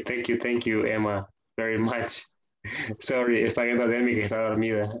 thank you, Emma, very much. Sorry, está viendo a Delmi que está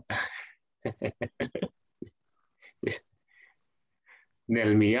dormida.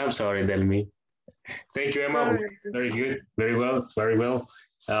 Delmi, I'm sorry, Delmi. Thank you, Emma. Very good, very well.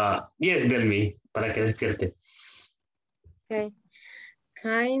 Yes, Delmi, para que despierte. Okay.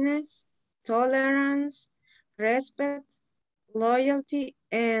 Kindness, tolerance, respect, loyalty,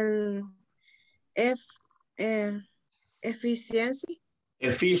 and efficiency.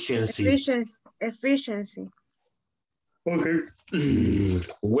 Okay.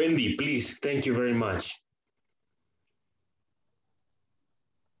 Wendy, please. Thank you very much.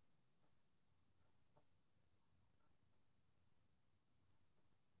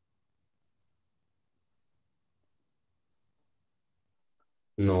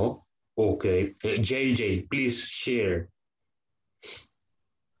 No. Okay. JJ, please share.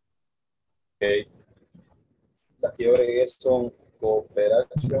 Okay. Las que yo agregué son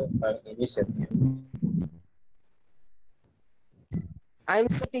cooperation and initiative. I'm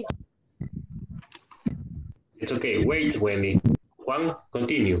so teacher. It's okay. Wait, Wendy. Juan,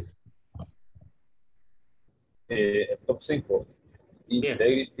 continue. Top 5.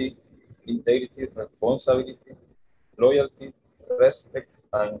 Integrity, integrity, responsibility, loyalty, respect,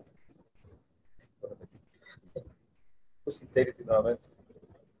 and pues integrity nuevamente.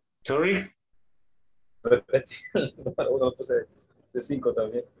 Sorry? Repetí el número 1, lo puse de 5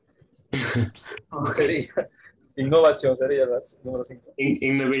 también. Okay. Sería innovación, sería el número 5.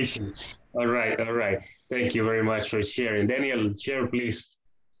 Innovation. All right, all right. Thank you very much for sharing. Daniel, share, please.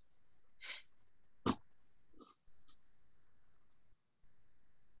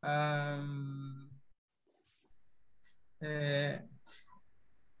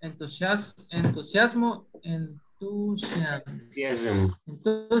 Entusiasmo, enthusiasm,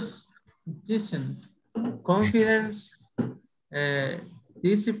 confidence,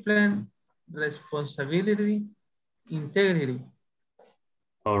 discipline, responsibility, integrity.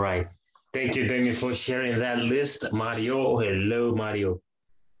 All right. Thank you, Daniel, for sharing that list. Mario, hello, Mario.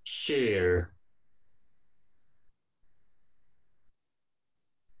 Share.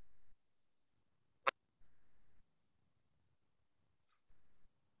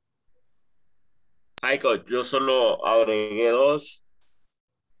 Hi, coach. Yo solo agregué 2,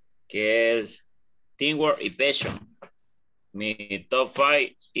 que es teamwork y passion. Mi top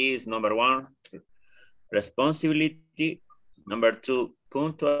 5 is number 1, responsibility, number 2,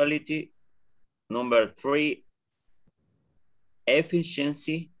 punctuality, number 3,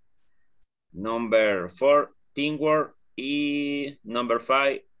 efficiency, number 4, teamwork, y number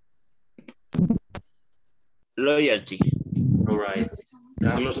 5, loyalty. All right.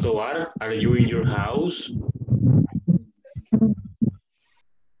 Carlos Tovar, are you in your house?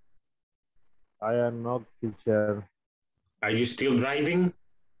 I am not, teacher. Are you still driving?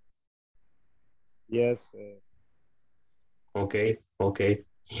 Yes. Okay, okay.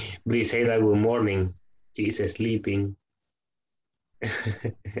 Briseida, good morning. She's sleeping.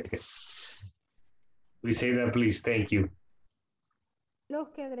 Briseida, please, thank you. Los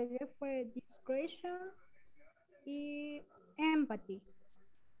que agregué fue discretion y empathy.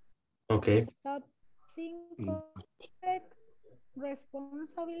 Okay. Top 5,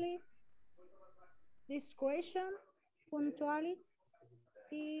 responsibility, discretion, punctuality,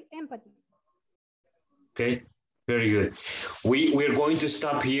 y empathy. Okay, very good. We're going to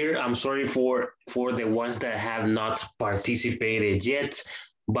stop here. I'm sorry for the ones that have not participated yet,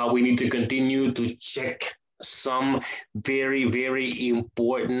 but we need to continue to check some very, very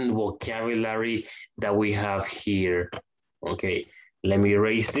important vocabulary that we have here. Okay, let me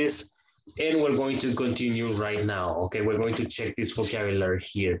erase this. And we're going to continue right now. Okay, we're going to check this vocabulary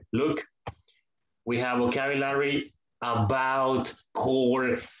here. Look, we have vocabulary about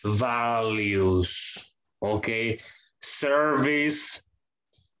core values. Okay, service,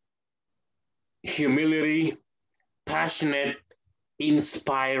 humility, passionate,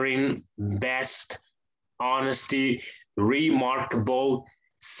 inspiring, best, honesty, remarkable,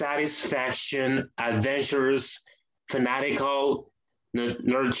 satisfaction, adventurous, fanatical,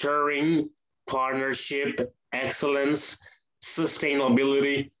 nurturing, partnership, excellence,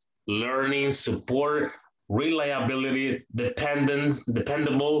 sustainability, learning, support, reliability,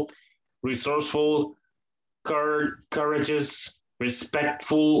 dependable, resourceful, courageous,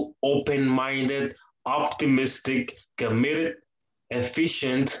 respectful, open-minded, optimistic, committed,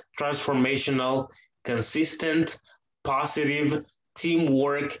 efficient, transformational, consistent, positive,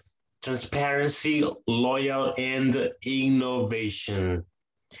 teamwork, transparency, loyal, and innovation.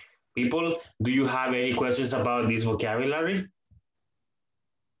 People, do you have any questions about this vocabulary?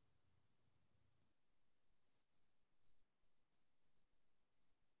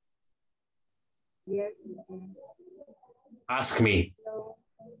 Yes. Ask me. So,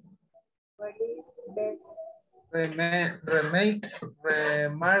 what is best?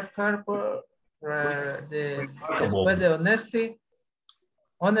 Remarkable, después de honesty.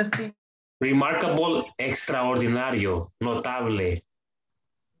 Remarkable, extraordinario, notable.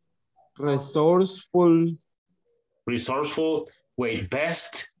 Resourceful. Resourceful, wait,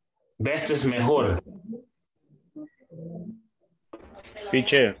 best es mejor.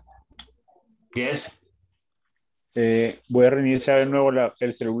 Teacher. Yes. Voy a reiniciar de nuevo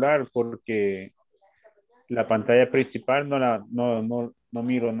el celular porque la pantalla principal no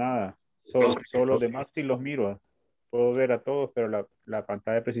miro nada. Solo los demás sí los miro. Puedo ver a todos, pero la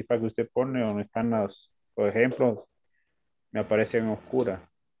pantalla principal que usted pone, donde están los ejemplos, me aparece en oscura.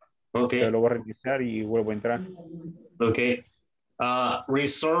 Ok. Yo lo voy a reiniciar y vuelvo a entrar. Ok.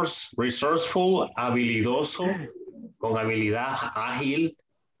 Resourceful, habilidoso, con habilidad, ágil,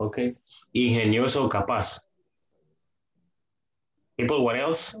 ok. Ingenioso, capaz. People, what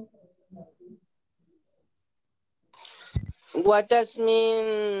else? What does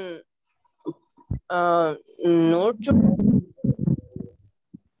mean nurture?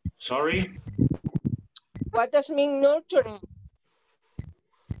 Sorry? What does mean nurturing?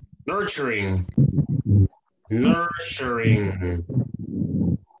 Nurturing. Nurturing.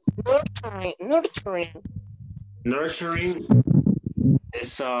 Nurturing. Nurturing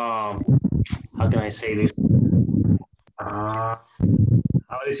is, how can I say this? How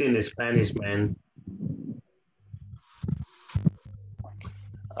is it in Spanish, man?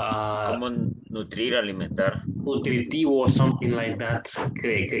 Como nutrir, alimentar. Nutritivo or something like that.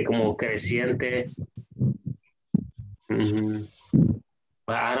 Como creciente.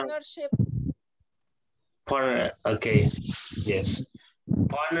 Partnership. Okay, yes.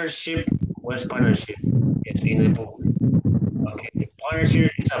 Partnership, where's partnership? Yes, in the book. Okay,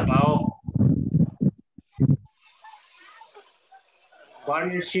 partnership is about,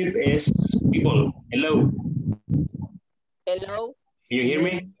 partnership is, people, hello. Hello. You hear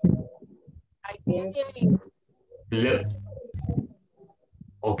me? I can hear you. Hello.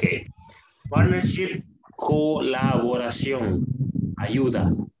 Okay. Partnership, colaboración,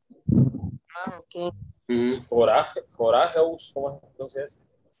 ayuda. Okay. Coraje, ¿cómo entonces?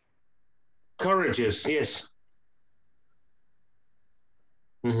 Courageous, yes.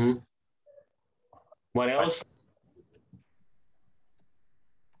 What else?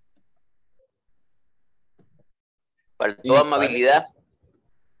 Faltó amabilidad.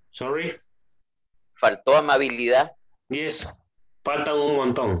 Sorry? Faltó amabilidad. Yes. Faltan un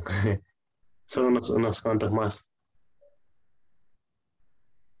montón. Son unos cuantos más.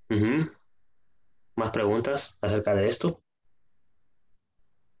 ¿Más preguntas acerca de esto?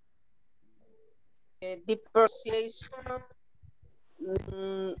 Depreciation.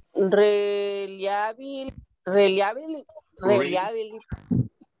 Reliability.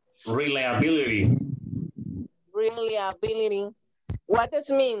 What does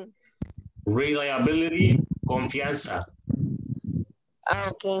it mean? Reliability, confianza.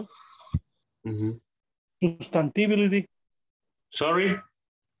 Okay. Sustantibility. Sorry?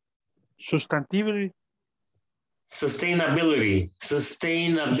 Sustantibility. Sustainability.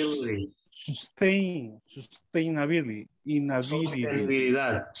 Sustainability. Sustainability.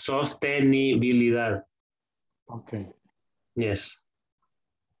 Sostenibilidad. Sostenibilidad. Okay. Yes.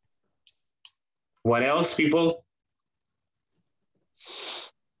 What else, people?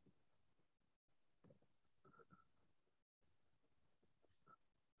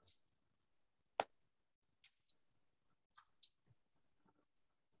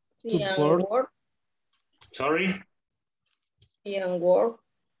 Teamwork. Sorry? Teamwork.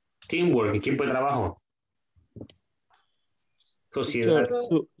 Teamwork, equipo de trabajo. Sociedad.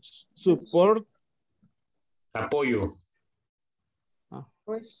 Support. Apoyo.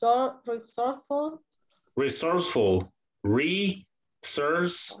 Resourceful. Resourceful.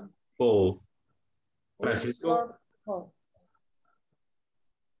 Resourceful. Francisco?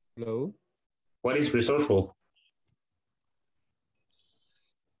 Hello. What is resourceful?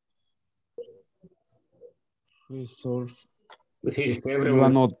 Resource. Lo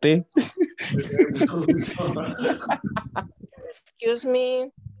anoté. Excuse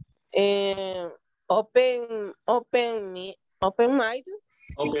me. Open-minded.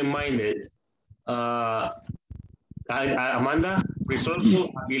 Open-minded. Amanda,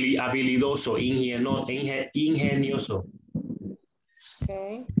 resourceful, habilidoso, ingenioso.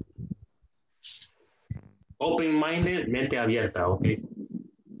 Okay. Open-minded, mente abierta, ok.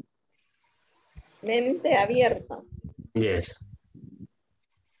 Mente abierta. Yes.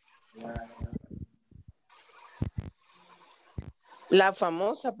 La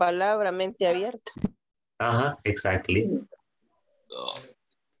famosa palabra mente abierta. Ajá, exactly.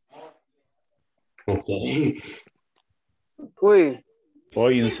 Okay. Uy.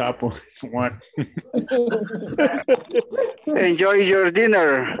 Hoy un sapo. Enjoy your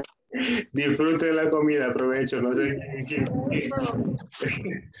dinner. Disfrute de la comida, aprovecho, no sé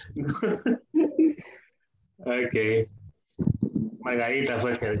Ok. Margarita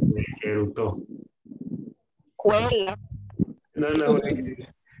fue que eructó. Cuela. No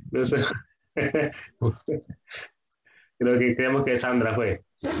sé. Creemos que Sandra fue.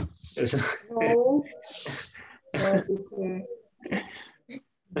 No.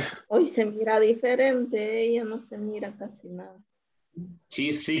 Hoy se mira diferente, ella no se mira casi nada.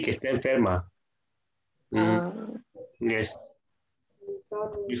 Sí, que está enferma. Yes.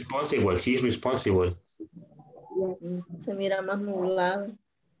 Responsible, she's responsible. Se mira más nublada.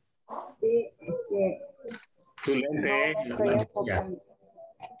 Sí, es que Su lente,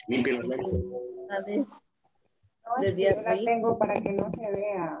 limpia los lentes. De yo día la tengo para que no se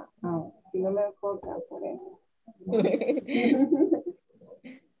vea. No, si no me enfoca por eso.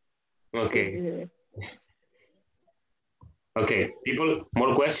 Okay. Okay, people,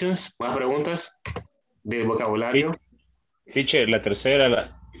 more questions, más preguntas del vocabulario. Teacher, la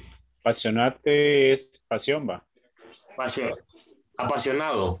tercera, apasionate es pasión, va.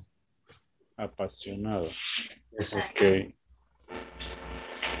 Apasionado. Apasionado. Yes. Ok.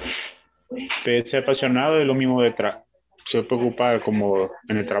 Ese apasionado es lo mismo de se puede ocupar como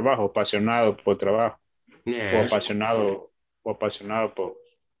en el trabajo, apasionado por trabajo. Yes. O apasionado por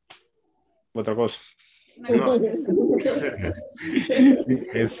otra cosa. No.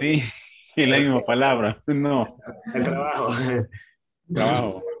 Sí, es la misma palabra. No. El trabajo.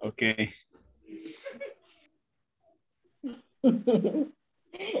 Trabajo, ok.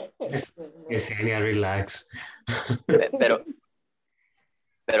 Yesenia, relax.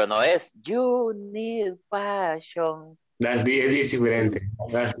 Pero no es you need passion. Es diferente.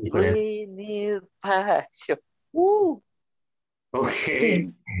 That's different. We need passion. Okay.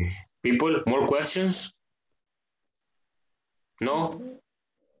 People, more questions? No?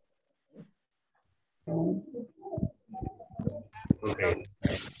 Okay.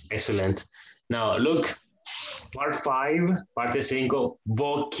 Excellent. Now look, part 5, parte 5,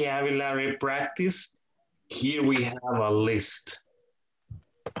 vocabulary practice. Here we have a list.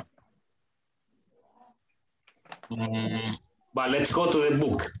 But let's go to the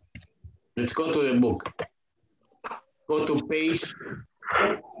book. Let's go to the book. Go to page.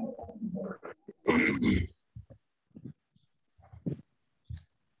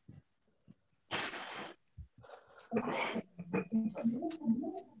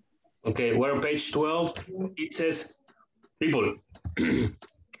 Okay, we're on page 12. It says, people,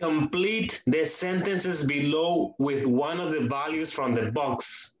 complete the sentences below with one of the values from the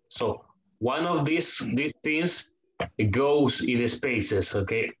box. So one of these things goes in the spaces,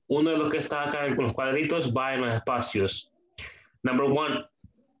 okay? Uno de los que está acá en los cuadritos va en los espacios. Number 1,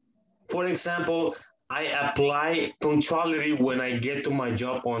 for example, I apply punctuality when I get to my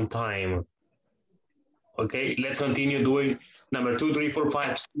job on time. Okay, let's continue doing number 2, 3, 4,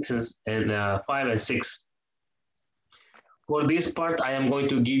 5, 6, and 5 and 6. For this part, I am going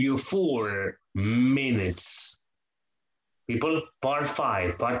to give you 4 minutes. People, part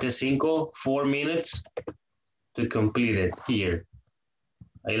 5, parte 5, 4 minutes to complete it here.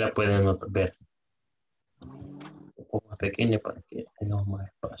 Ahí la pueden ver. Un poco más pequeña para que tengamos más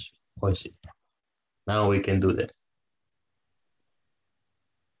espacio. Hoy sí. Now we can do that.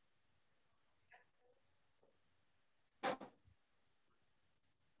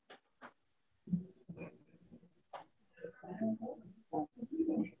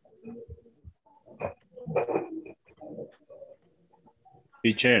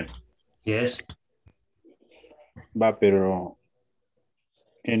 Teacher. Yes. Va, pero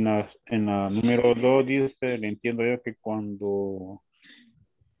en la número 2 dice, le entiendo yo que cuando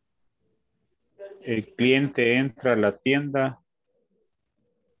el cliente entra a la tienda,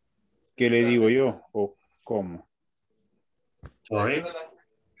 ¿qué le digo yo? ¿O cómo? Sorry.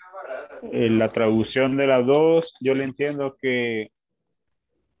 La traducción de las 2, yo le entiendo que,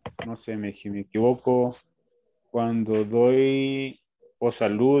 no sé, si me equivoco, cuando doy o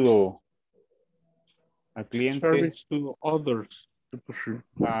saludo al cliente. Service to others.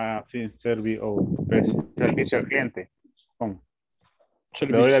 Sí, servicio al cliente. ¿Cómo? Le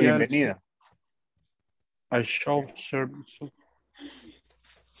doy la Servicial. bienvenida. I show service.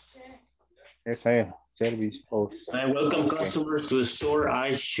 Esa es, service of. I welcome customers to the store.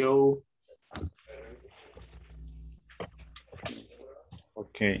 I show.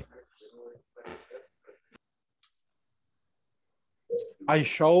 Okay. I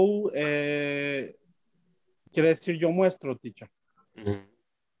show, quiere decir yo muestro, teacher.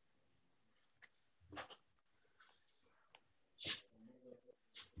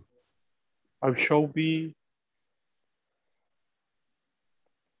 I show be.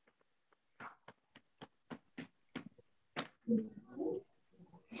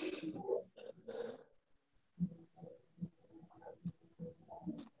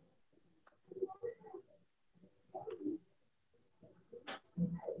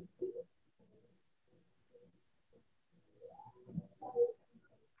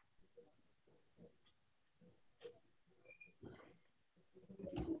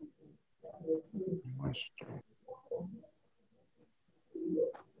 Muestro.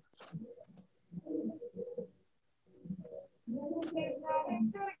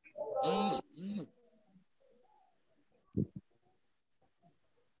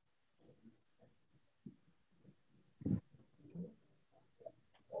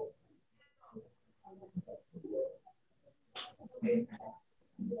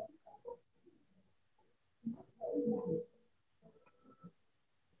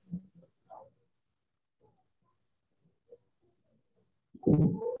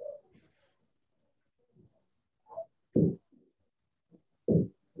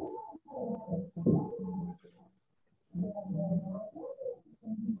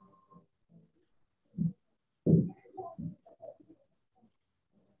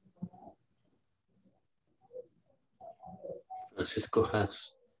 Francisco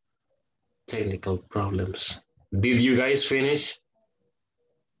has technical problems. Did you guys finish?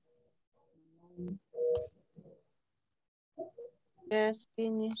 Yes,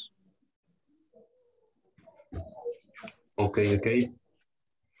 finish. Okay.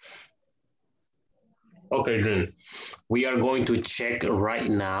 Okay, then we are going to check right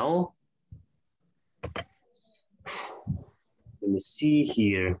now. Let me see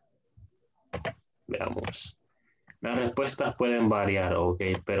here. Veamos. Las respuestas pueden variar,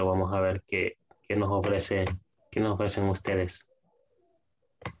 ok, pero vamos a ver qué nos ofrecen ustedes.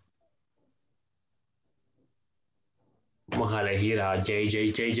 Vamos a elegir a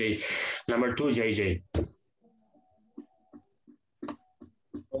JJ. Number 2, JJ.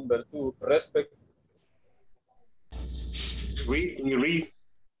 Number 2, respect. Can you read?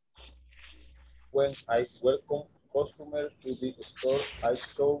 When I welcome customer to the store, I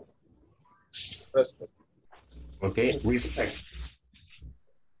show respect. Okay, respect.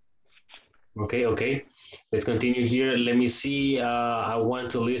 Okay. Let's continue here. Let me see. I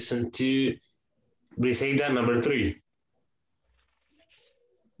want to listen to Briseida, number 3.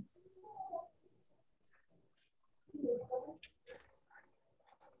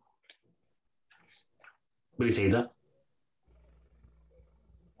 Briseida.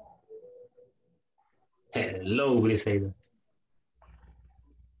 Hello, Briseida.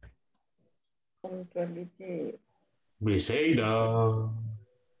 Briseida.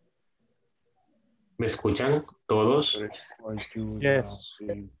 ¿Me escuchan todos? Yes.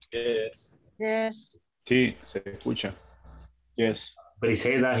 Yes. Sí, se escucha. Yes.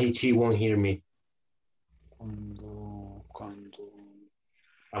 Briseida, she won't hear me. Cuando.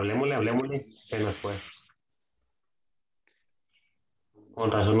 Hablemosle. Se nos fue. Con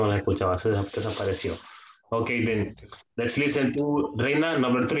razón no la escuchaba, se desapareció. Okay, then let's listen to Reina,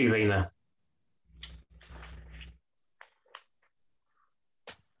 number 3, Reina.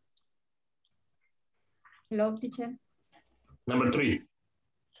 Hello, teacher. Number 3.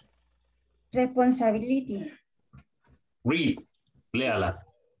 Responsibility. Read. Léala.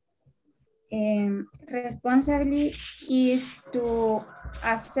 Responsibility is to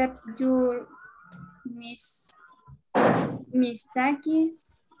accept your mistakes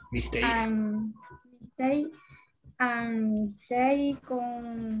and take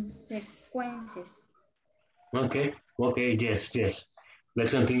consequences. Okay, yes.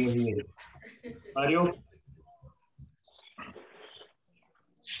 Let's continue here. Mario?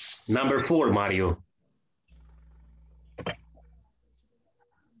 Number 4, Mario.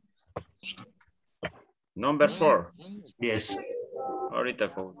 Number 4. Yes. Ahorita,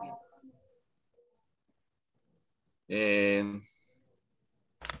 coach.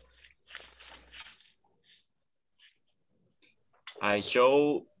 I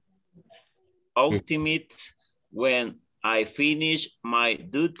show optimism when I finish my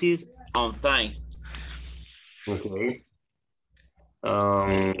duties on time. Okay.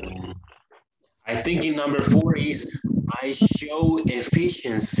 I think in number 4 is I show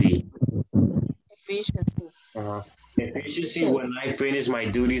efficiency. Efficiency when I finish my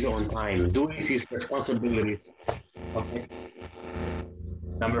duties on time. Duties is responsibilities. Okay.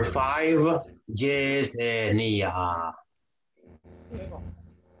 Number 5, Yesenia.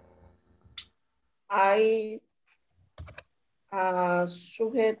 I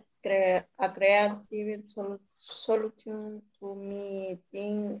suggest a creative solution to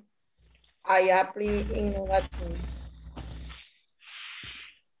meeting. I apply innovation.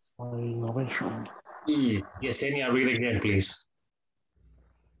 Innovation. Yesenia, read again, please.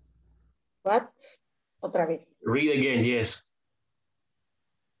 What? Otra vez. Read again, yes.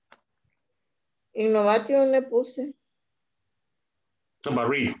 Innovation le puse. No, but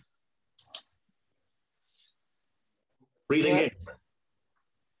read. Read What? again.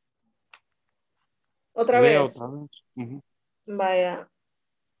 Otra vez. Vaya.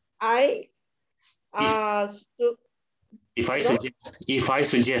 If I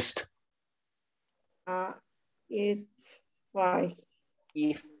suggest. It's fine.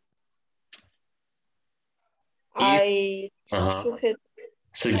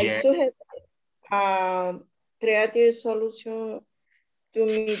 Suggest creative solution to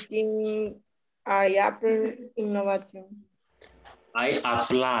meeting I apply innovation. I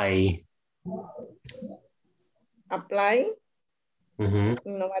apply. Apply.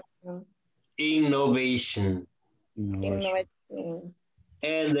 Innovation. Innovation.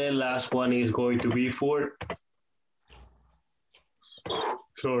 And the last one is going to be for,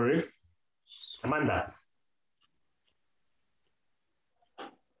 sorry, Amanda.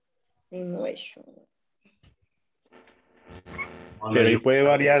 Innovation. Pero ahí puede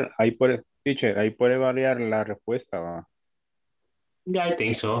variar, teacher, ahí puede variar la respuesta, ¿va? Yeah, I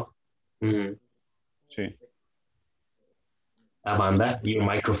think so. Sí. Amanda, your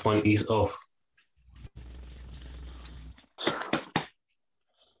microphone is off.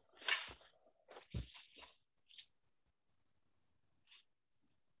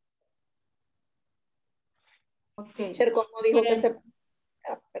 Okay. ¿Cómo dijo que se...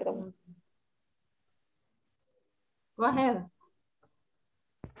 perdón. Go ahead.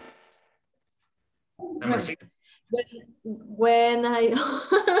 Number 6. When I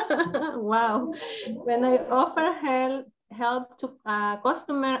wow, when I offer help to a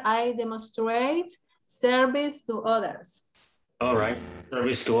customer, I demonstrate service to others. All right,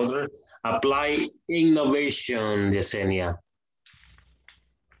 service to others. Apply innovation, Yesenia.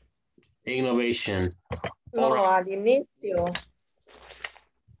 Innovation. No, al inicio.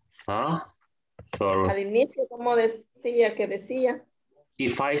 ¿Ah? Sorry. Al inicio, como decía que decía.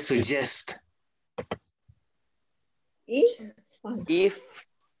 If I suggest. If I suggest.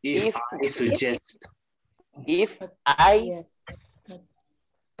 If I suggest. If I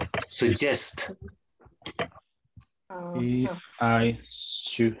suggest.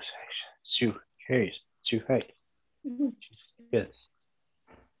 Yes.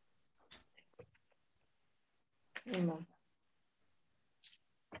 No.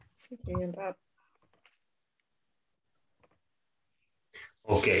 Sí, bien raro.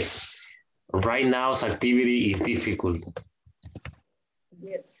 Okay. Right now's activity is difficult.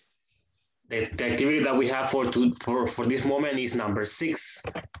 Yes. The activity that we have for this moment is number 6.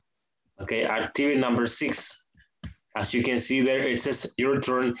 Okay, activity number 6. As you can see there, it says your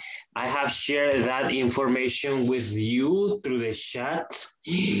turn. I have shared that information with you through the chat.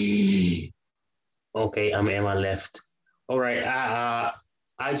 Okay, Emma left. All right,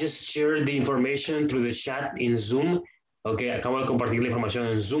 I just shared the information through the chat in Zoom. Ok, acabo de compartir la información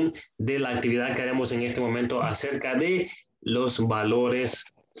en Zoom de la actividad que haremos en este momento acerca de los valores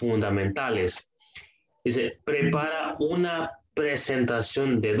fundamentales. Dice, prepara una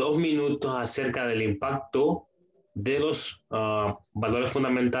presentación de 2 minutos acerca del impacto de los valores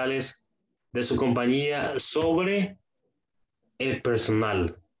fundamentales de su compañía sobre el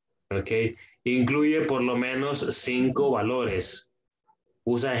personal. Ok, incluye por lo menos 5 valores.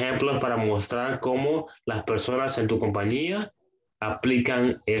 Usa ejemplos para mostrar cómo las personas en tu compañía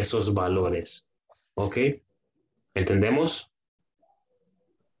aplican esos valores. ¿Ok? ¿Entendemos?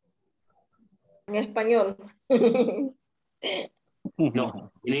 En español.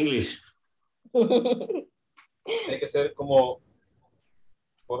 No, en inglés. Tiene que ser como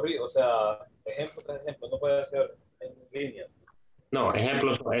corrido, o sea, ejemplo tras ejemplo, no puede ser en línea. No,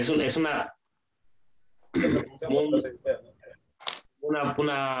 ejemplos, es una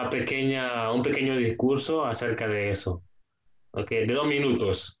un pequeño discurso acerca de eso. Ok, de 2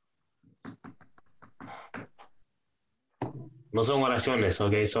 minutos. No son oraciones,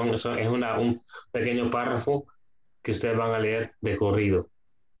 ok, es un pequeño párrafo que ustedes van a leer de corrido.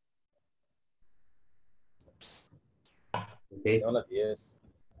 Okay. Son las 10.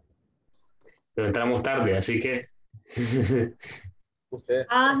 Pero entramos tarde, así que... Usted.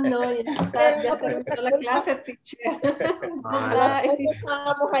 No, ya terminó la clase, teacher.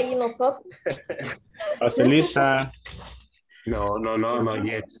 Estábamos ahí nosotros. Lisa. No,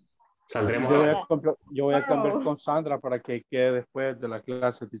 yet. Saldremos yo voy a cambiar con Sandra para que quede después de la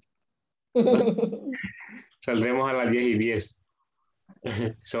clase. Saldremos a las 10:10.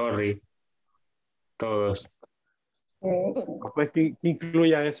 Sorry. Todos. Pues que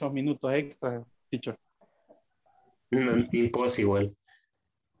incluya esos minutos extras, teacher. No, imposible.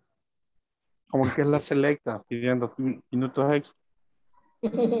 Como que es la selecta pidiendo minutos extras.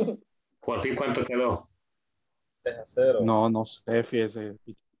 Por fin, ¿cuánto quedó? 3-0. No sé, fíjese.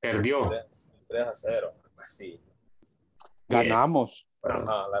 Perdió. 3-0. Así. Ganamos.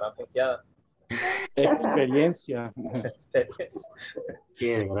 Ajá, la gran penqueada. Experiencia.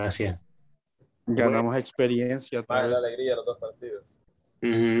 Bien, gracias. Ganamos experiencia. Más la alegría de los 2 partidos.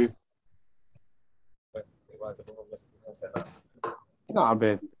 Bueno, igual te pongo no sé nada. No, a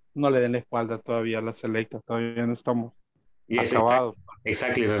ver, no le den la espalda todavía a la selecta, todavía no estamos acabados.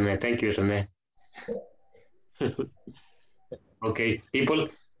 Exactly, René. Thank you, René. Ok,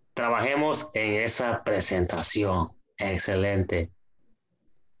 people, trabajemos en esa presentación. Excelente.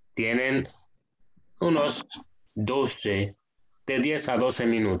 Tienen unos 12, de 10 a 12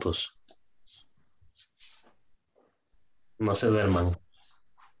 minutos. No se duerman.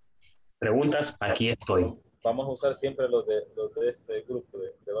 Preguntas, aquí estoy. Vamos a usar siempre los de este grupo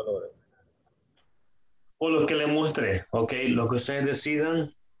de valores. O lo que le mostré, ok, lo que ustedes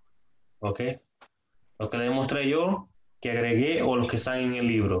decidan, ok, lo que les mostré yo, que agregué o los que están en el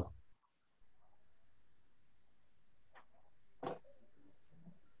libro.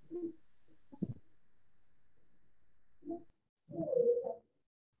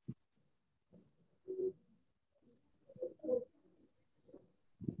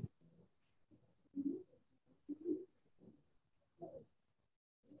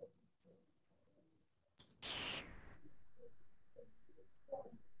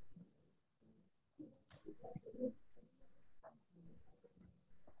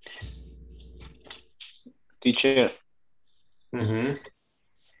 Teacher,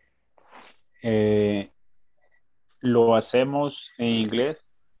 ¿lo hacemos en inglés?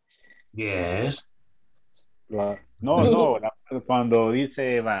 Yes. No, cuando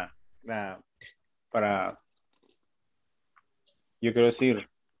dice para, yo quiero decir,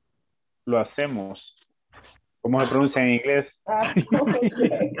 lo hacemos. ¿Cómo se pronuncia en inglés?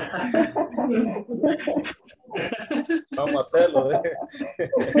 Vamos a hacerlo.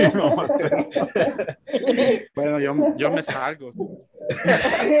 Vamos a hacerlo. Bueno, yo me salgo.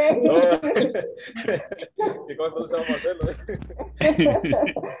 ¿Y cómo vamos a hacerlo?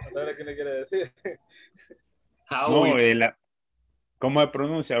 A ver qué le quiere decir. No, ¿cómo se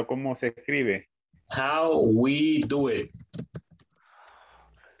pronuncia o cómo se escribe? How we do it.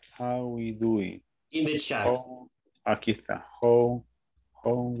 How we do it. In the chat. Aquí está. How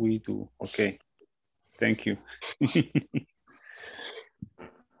we do. Ok. Thank you.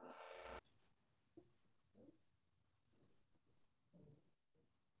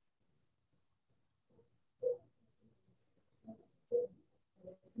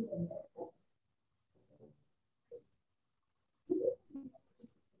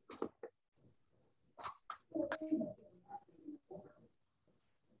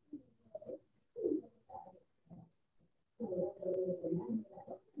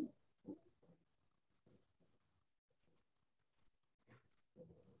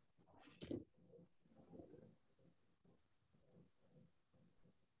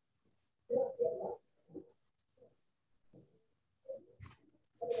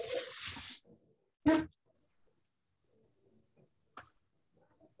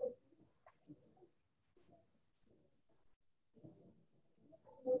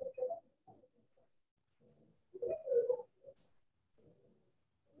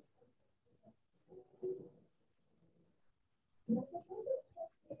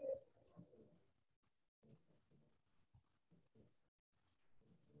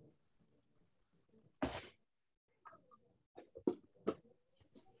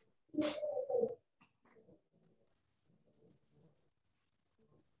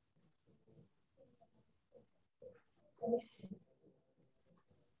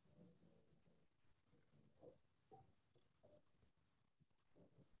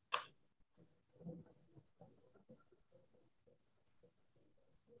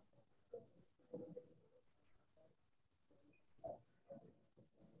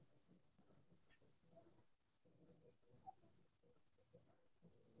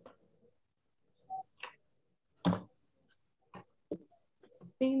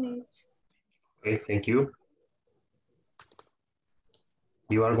 Finish. Okay, thank you.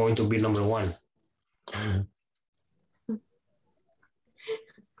 You are going to be number 1.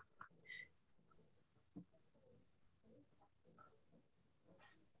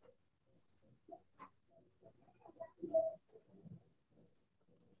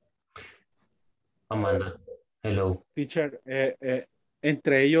 Amanda, hello. Teacher,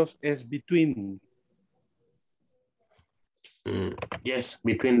 entre ellos es between. Yes,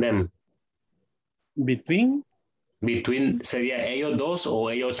 between them. Between? Between sería ellos dos o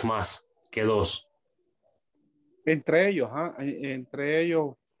ellos más que dos. Entre ellos, entre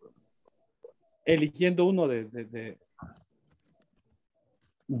ellos, eligiendo uno de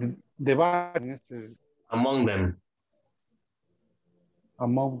varios. Among them.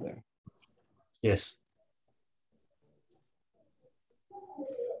 Among them. Yes.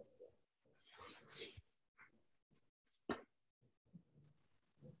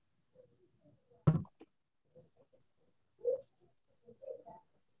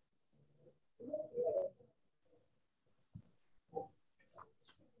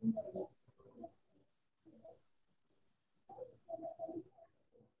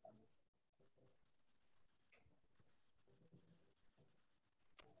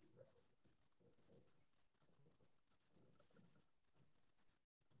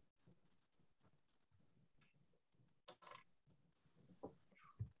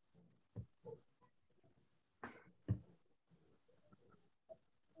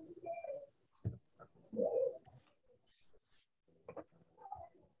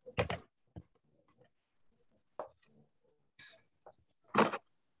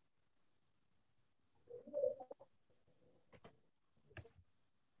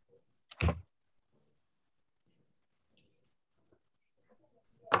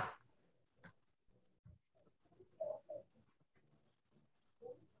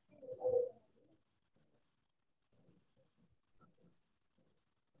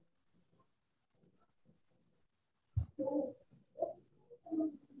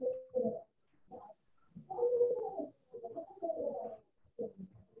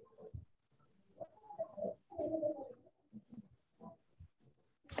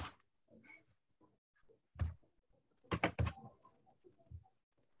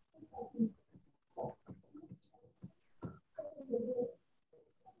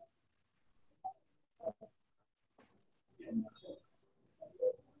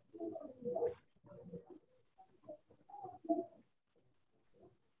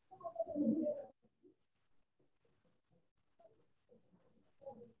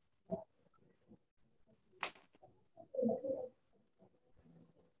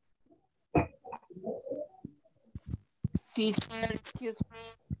 Teacher, excuse me.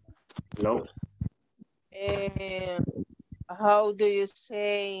 No. How do you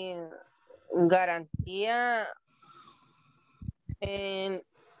say garantía in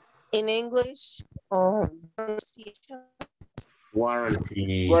English? Warranty.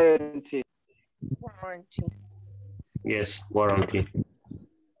 Warranty. Warranty. Yes, warranty.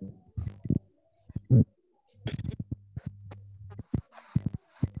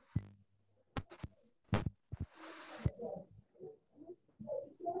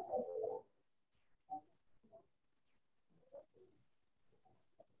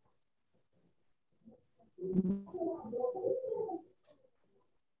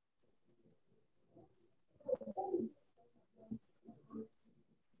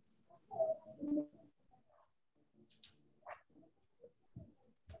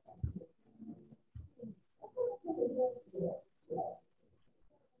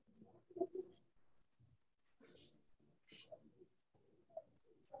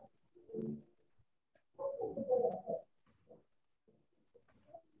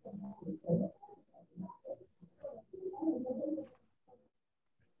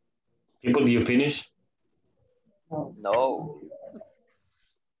 People, do you finish? No.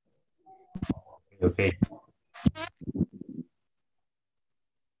 Okay.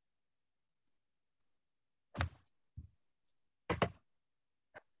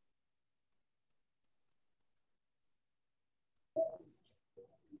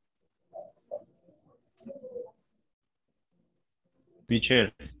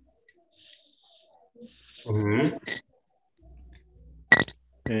 Teacher.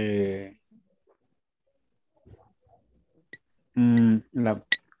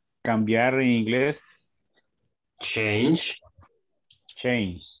 Cambiar en inglés. Change.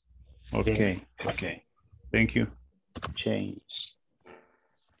 Change. Okay. Yes. Okay. Thank you. Change.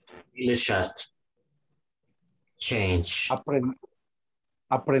 In the chat. Change.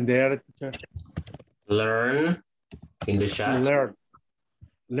 Aprender, teacher. Learn. In the chat. Learn.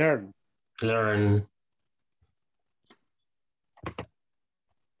 Learn. Learn.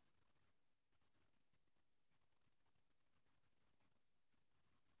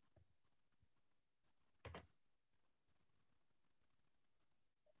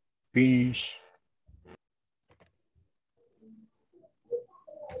 Finish.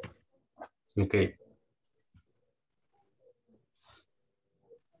 Okay.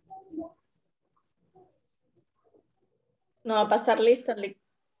 No va a pasar lista.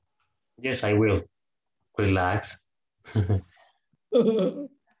 Yes, I will. Relax.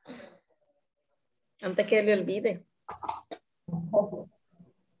 Antes que le olvide.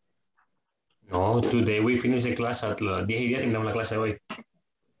 No, today we finish the class at 10:10 terminamos la clase hoy.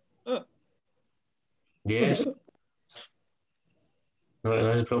 Yes. No,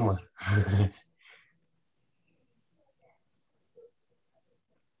 no es broma.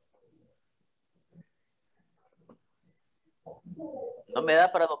 No me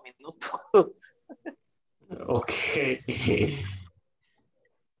da para 2 minutos. Ok.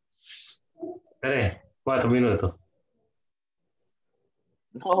 3, 4 minutos.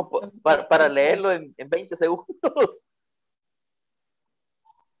 No, para leerlo en 20 segundos.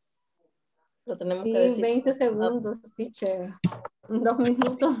 Lo tenemos Sí, que decir. 20 segundos, teacher. 2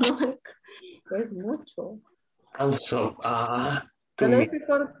 minutos no es mucho. I'm so, 2 Solo minutes. es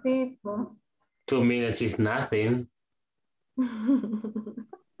cortito. 2 minutes is nothing.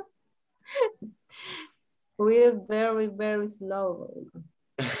 Read very, very slowly.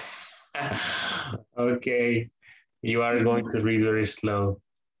 Okay. You are going to read very slow.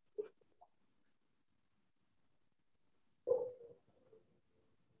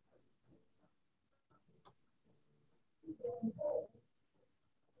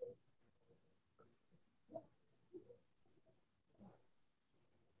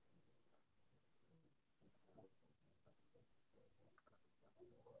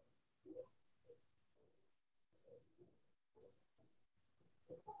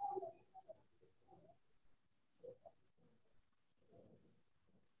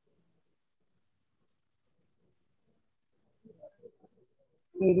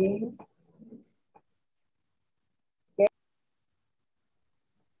 It is.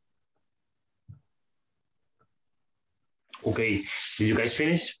 Okay. Did you guys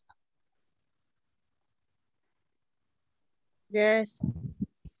finish? Yes.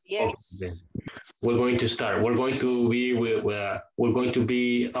 Okay. We're going to start. We're going to be we're going to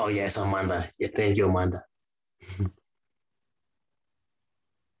be. Oh yes, Amanda. Yeah, thank you, Amanda.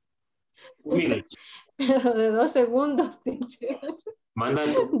 2 minutes. Pero de 2 segundos, teacher. Amanda.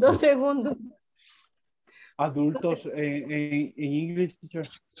 2 segundos. Adultos en English, teacher.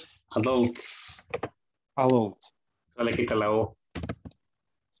 Adults. Adults. Solo le quita la O.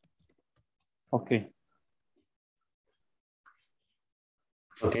 Ok.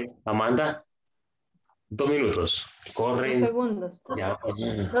 Ok, Amanda. 2 minutos. 2 Corren. segundos. Ya.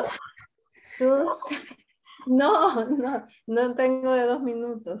 No tengo de 2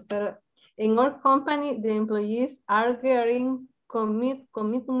 minutos, pero in our company, the employees are getting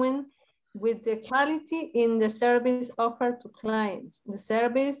commitment with the quality in the service offered to clients. The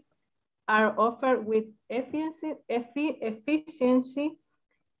service are offered with efficiency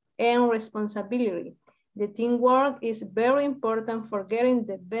and responsibility. The teamwork is very important for getting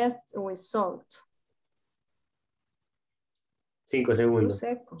the best result. 5 segundos.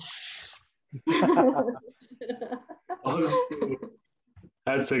 Seco. Okay.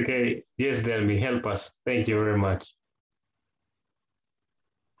 That's okay. Yes, Delmi, help us. Thank you very much.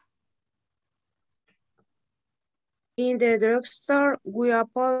 In the drugstore, we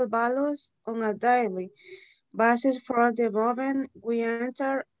uphold values on a daily basis for the moment we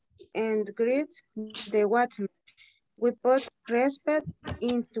enter and greet the watchman. We put respect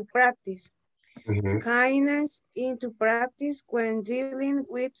into practice, kindness into practice when dealing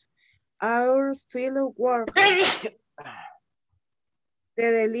with our fellow workers. The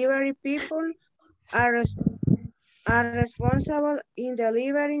delivery people are responsible in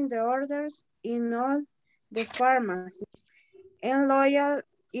delivering the orders in all the pharmacies and loyal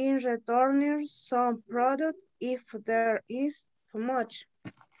in returning some product if there is too much.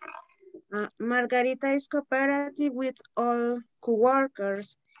 Margarita is cooperative with all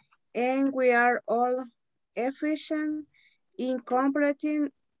co-workers, and we are all efficient in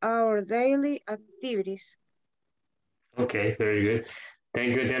completing our daily activities. Okay, very good.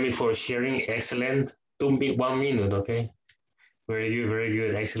 Thank you, Demi, for sharing. Excellent. 1 minute, okay? Very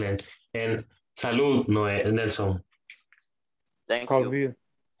good, excellent. And salud, Nelson. Thank you.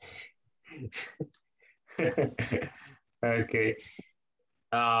 Okay.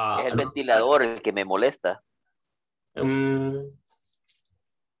 Es el ventilador el que me molesta. Pues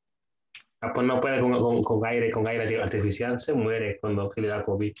no puede con aire artificial, se muere cuando se le da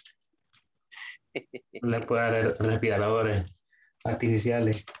COVID. Le puede dar respiradores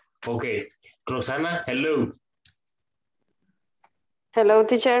artificiales. Okay. Rosanna, hello. Hello,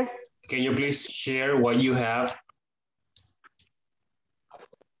 teacher. Can you please share what you have?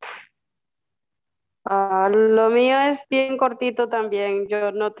 Lo mío es bien cortito también.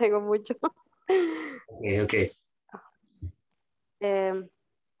 Yo no tengo mucho. Okay. In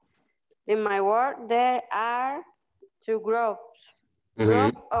my work, there are 2 groups.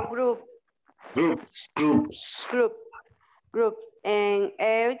 Group or group? Groups. Group. And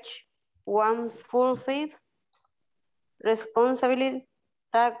each one fulfills responsibilities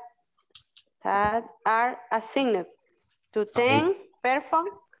that are assigned to them, perform,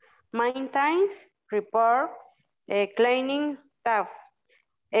 maintain, report, cleaning staff,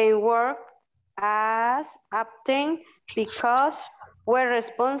 and work as obtained because we're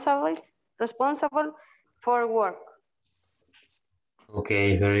responsible for work.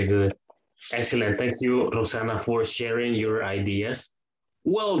 Okay, very good. Excellent. Thank you, Rosanna, for sharing your ideas.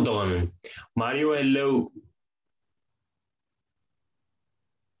 Well done. Mario, hello.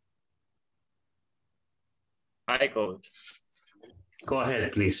 Hi, coach. Go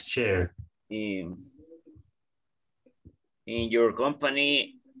ahead, please, share. In your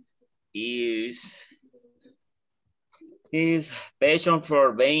company is passion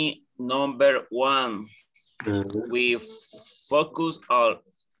for being number 1. We focus all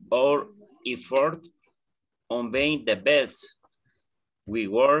our effort on being the best. We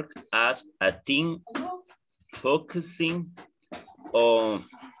work as a team, focusing on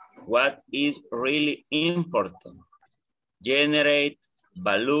what is really important. Generate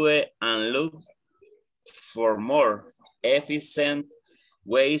value and look for more efficient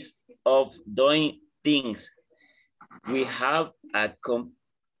ways of doing things. We have a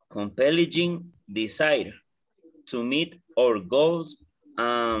compelling desire to meet our goals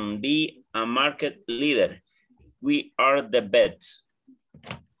and be a market leader. We are the best.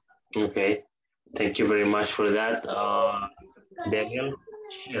 Okay, thank you very much for that. Daniel,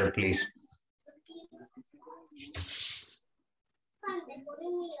 share, please.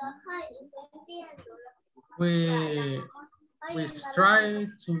 We strive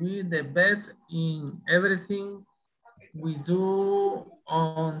to be the best in everything we do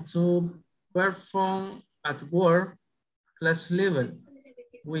on to perform at work, class level.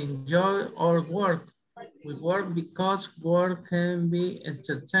 We enjoy our work. We work because work can be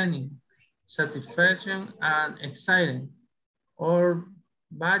entertaining, satisfaction, and exciting. Our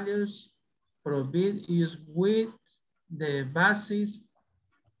values provide us with the basis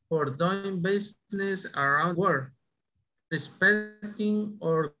for doing business around work. respecting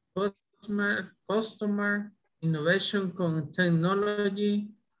our customer, innovation con technology,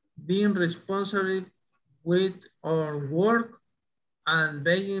 being responsible with our work, and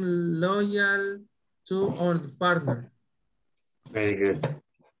being loyal to our partner. Very good.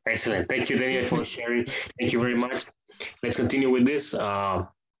 Excellent. Thank you, Daniel, for sharing. Thank you very much. Let's continue with this.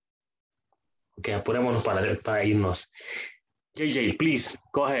 Okay, apurémonos para irnos. JJ, please,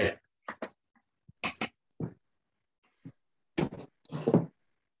 go ahead.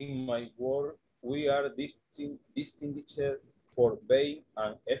 In my work, we are distinguished for being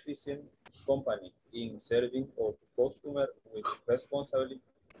an efficient company in serving our customer with responsibility,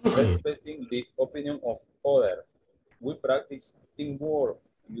 respecting the opinion of others. We practice teamwork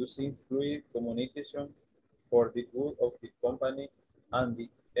using fluid communication for the good of the company and the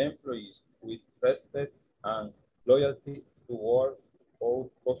employees with respect and loyalty toward our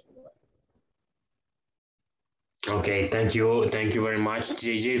customers. Okay, thank you very much,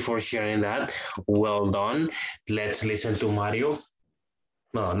 JJ, for sharing that. Well done. Let's listen to Mario.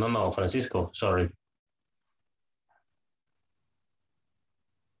 No, Francisco, sorry.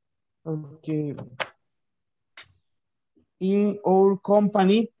 Okay. In our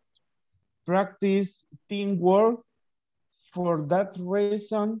company, practice teamwork. For that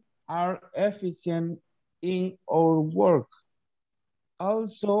reason, are efficient in our work.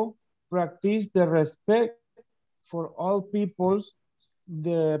 Also, practice the respect for all peoples.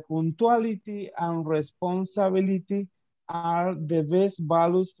 The punctuality and responsibility are the best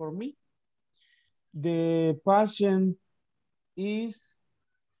values for me. The passion is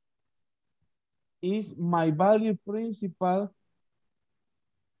my value principle,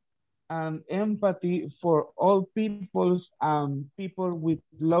 and empathy for all peoples and people with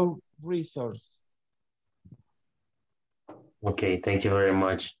low resource. Okay, thank you very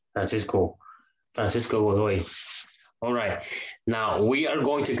much, Francisco Godoy. All right, now we are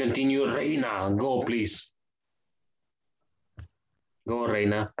going to continue. Reina, go please. Go,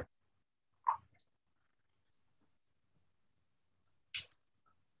 Reina.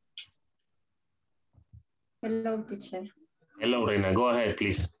 Hello, teacher. Hello, Reina, go ahead,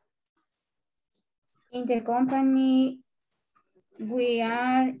 please. In the company, we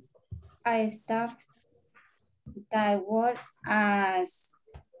are a staff that work as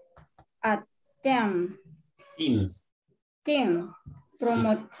a team.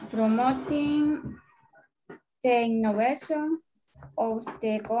 Promoting the innovation of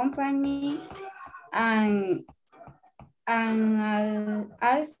the company and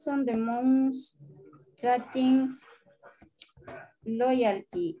also demonstrating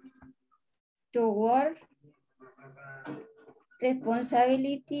loyalty toward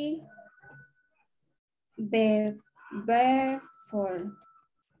responsibility for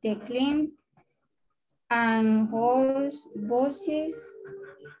the client and horse bosses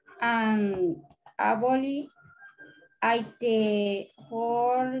and abolish the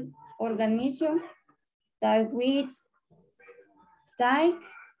whole organization that we take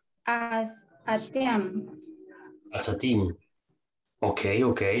as a team. As a team.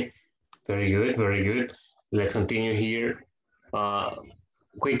 Okay. Very good. Let's continue here.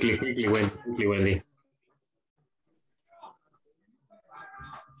 Quickly, Wendy.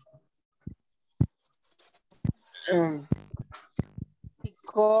 The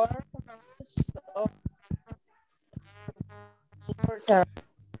core of important.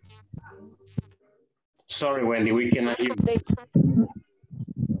 Sorry, Wendy, we cannot hear you.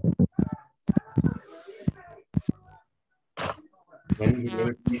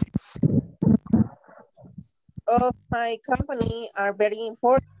 Of my company are very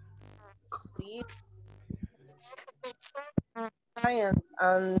important. We clients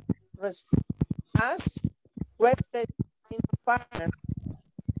and respect partner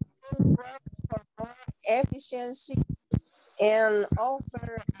for more efficiency and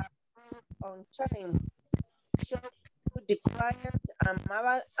offer on time. Show the client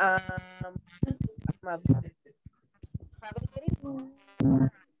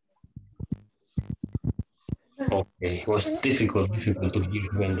Okay, it was difficult to hear,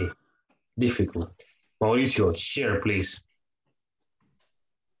 Wendy. Difficult. Mauricio, share, please.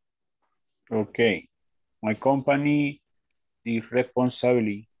 Okay. My company is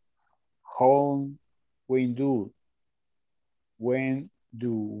responsible. How we do when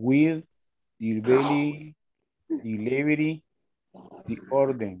do we delivery the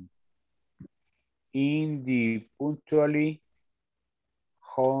order in the punctually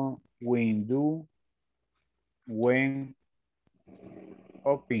how we do when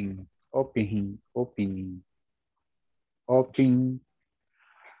opening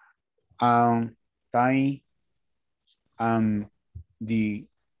time and the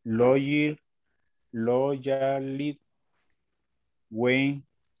loyalty when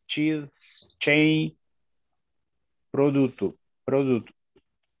change product.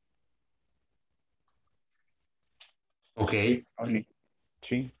 Okay. Only.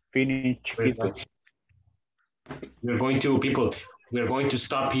 Sí, finish. We're going to, people, we're going to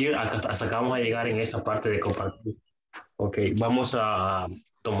stop here hasta que vamos a llegar en esta parte de compartir. Ok, vamos a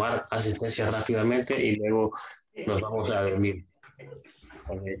tomar asistencia rápidamente y luego nos vamos a dormir.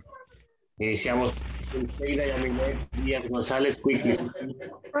 Okay. Iniciamos. Seida Yamilet Díaz González, quickly.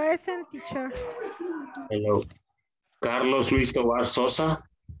 Present, teacher. Hello. Carlos Luis Tobar Sosa.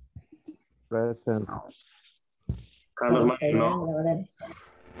 Present. Carlos no.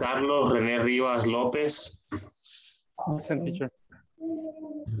 Carlos René Rivas López. Present, teacher.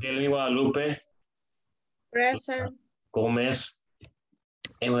 Kelly Guadalupe Present. Gómez.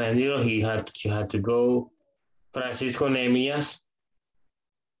 Emmanuel, she had to go. Francisco Nehemías.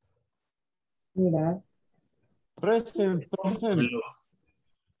 Mira. Present. Hello.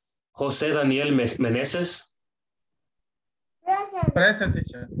 José Daniel Meneses. Present,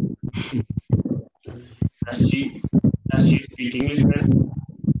 teacher. Does she speak English, man?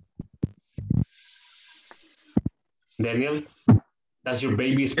 Daniel, does your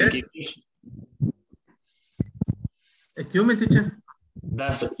baby speak English? Excuse me, teacher.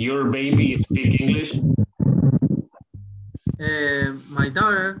 Does your baby speak English? My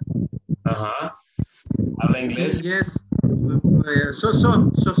daughter. ¿Habla inglés? Yes. So.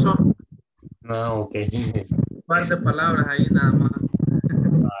 No, ok. Un par de palabras ahí nada más.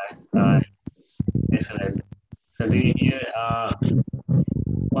 Excelente. Se dirige a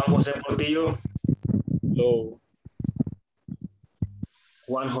Juan José Portillo. Hello.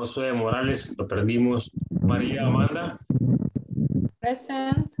 Juan José Morales, lo perdimos. María Amanda.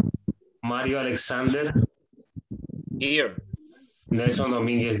 Present. Mario Alexander. Here. Nelson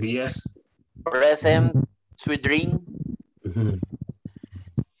Domínguez Díaz. Present. Sweet dream.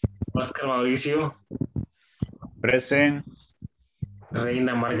 Oscar Mauricio. Present.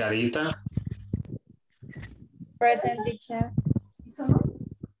 Reina Margarita. Present, teacher.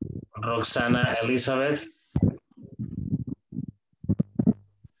 Roxana Elizabeth.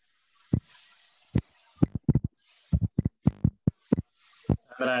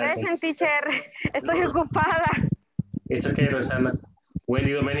 Present, teacher. Estoy ocupada. It's okay, Roxana.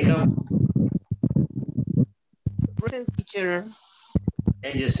 Wendy Domenico. Present, teacher.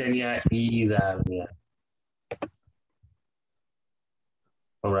 And Yesenia Idalia.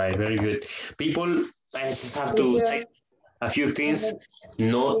 All right, very good. People, I just have to check a few things.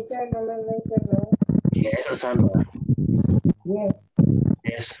 No. Yes, Roxana.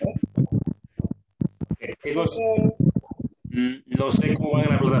 Yes. Chicos, no sé cómo van en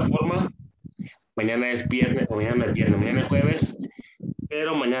la plataforma. Mañana es viernes, mañana es jueves,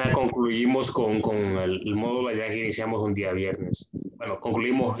 pero mañana concluimos con el módulo ya que iniciamos un día viernes. Bueno,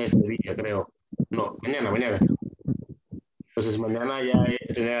 concluimos este día, creo. No, mañana. Entonces mañana ya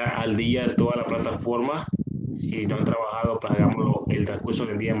es tener al día toda la plataforma. Si no han trabajado, pues hagámoslo el transcurso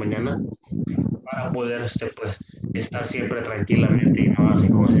del día de mañana para poder pues, estar siempre tranquilamente y no así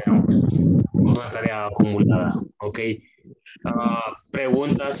como una tarea acumulada. Ok.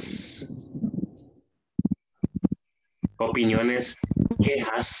 Preguntas, opiniones,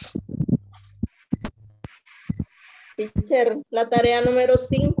 quejas. Teacher, la tarea número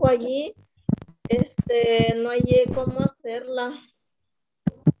 5 allí, no hallé cómo hacerla.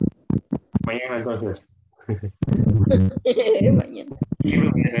 Mañana entonces. Mañana.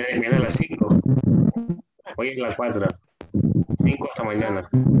 Mañana a las 5. Hoy es las 4. 5 hasta mañana.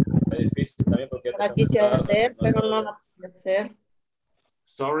 Es difícil también porque La quise hacer, pero no la pude hacer.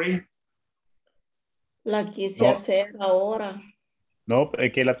 Sorry. La quise hacer ahora. No,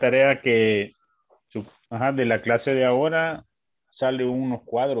 es que la tarea que de la clase de ahora sale unos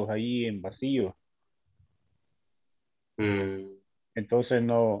cuadros ahí en vacío. Entonces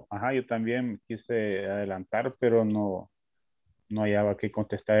no, yo también quise adelantar, pero no hallaba que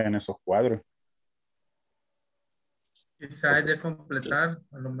contestar en esos cuadros. Quizá hay de completar,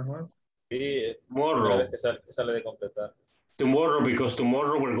 a lo mejor. Sí, tomorrow. Que sale de completar. Tomorrow, because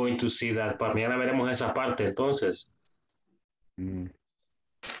tomorrow we're going to see that. Para mañana veremos esa parte, entonces.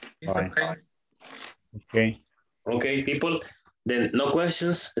 Okay, people. Then no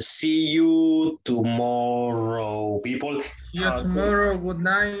questions. See you tomorrow, people. See you tomorrow. Good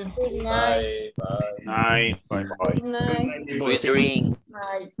night. Good night. Bye. Bye. Good night. Sweet dream.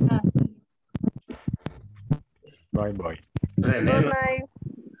 Bye. Bye. Good night.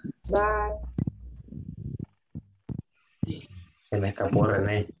 Bye. Se me escapó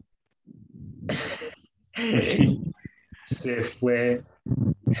René. Se fue.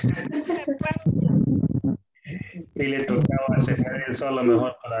 Y le tocaba hacer él solo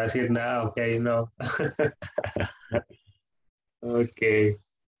mejor para decir nada, ok, no. Ok.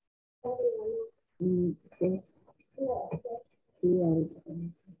 Sí. Sí, ahorita.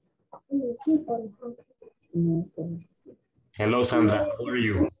 Hello, Sandra, how are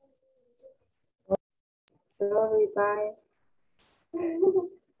you? Sorry, bye.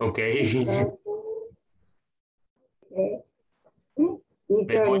 Okay. Okay.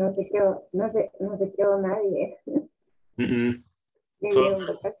 Teacher, no se quedó nadie. Me dieron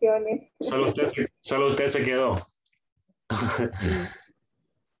vacaciones. Solo usted se quedó.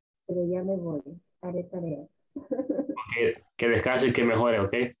 Pero ya me voy. Haré tarea. Que descanse y que mejore,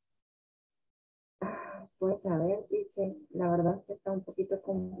 ¿ok? Pues a ver, teacher, la verdad es que está un poquito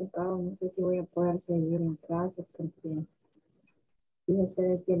complicado. No sé si voy a poder seguir en clase porque fíjense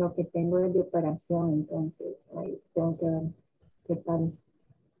de que lo que tengo es de operación, entonces ahí tengo que ver qué tal,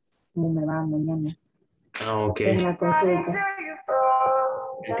 cómo me va mañana. Ah, ok. En la consulta.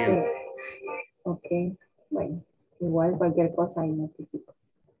 Entiendo. Ok, bueno, igual cualquier cosa ahí notifico.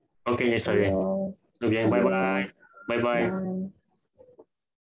 Ok, está bien. Muy bien, bye bye. Bye bye. Bye.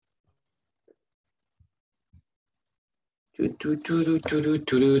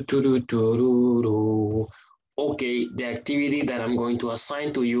 Okay, the activity that I'm going to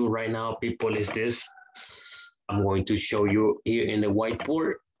assign to you right now, people, is this. I'm going to show you here in the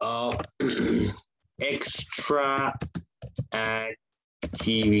whiteboard. Extra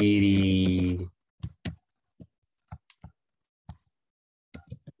activity.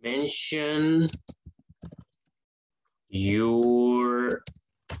 Mention your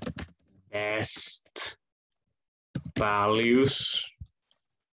best values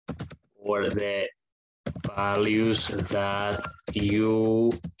or the values that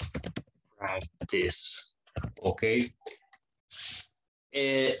you practice. Okay.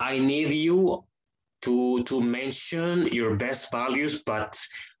 I need you to mention your best values, but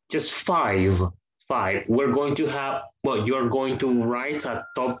just five. We're going to have, well, you're going to write a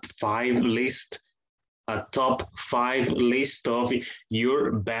top 5 list, of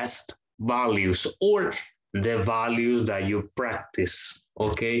your best values or the values that you practice.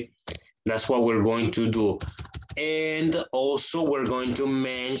 Okay, that's what we're going to do. And also we're going to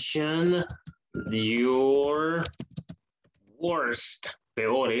mention your worst,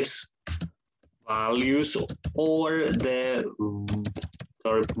 peores values or the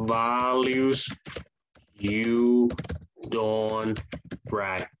values you don't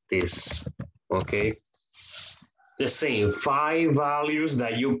practice. Okay, the same 5 values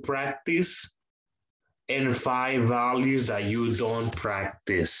that you practice and 5 values that you don't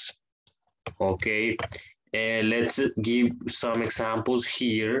practice. Okay, and let's give some examples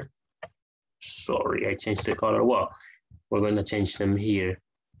here. Sorry, I changed the color. Well, we're going to change them here.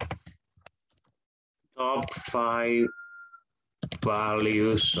 Top 5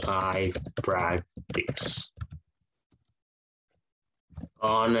 values I practice.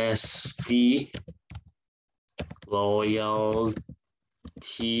 Honesty, loyalty,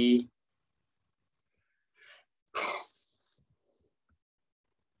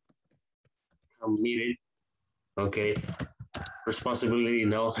 committed. Okay, responsibility,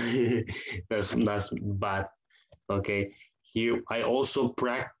 no, that's bad. Okay, here I also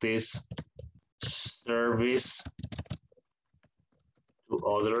practice service to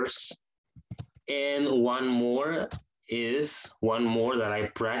others, and one more that I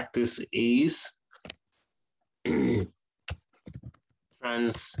practice is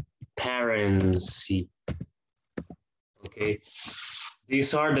transparency. Okay,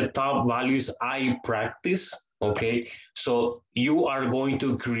 these are the top values I practice. Okay, so you are going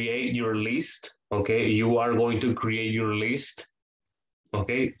to create your list. Okay, you are going to create your list.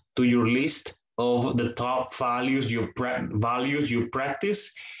 Okay, to your list of the top values you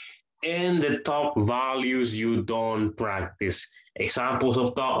practice and the top values you don't practice. Examples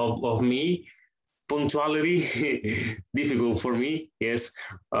of me: punctuality, difficult for me. Yes,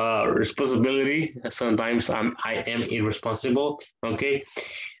 responsibility. Sometimes I am irresponsible. Okay,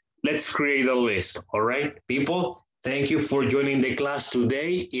 let's create a list. All right, people. Thank you for joining the class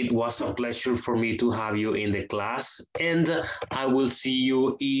today. It was a pleasure for me to have you in the class, and I will see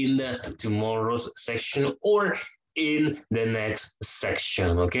you in tomorrow's section or in the next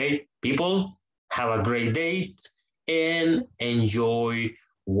section. Okay, people, have a great day and enjoy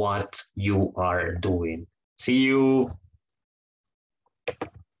what you are doing. See you.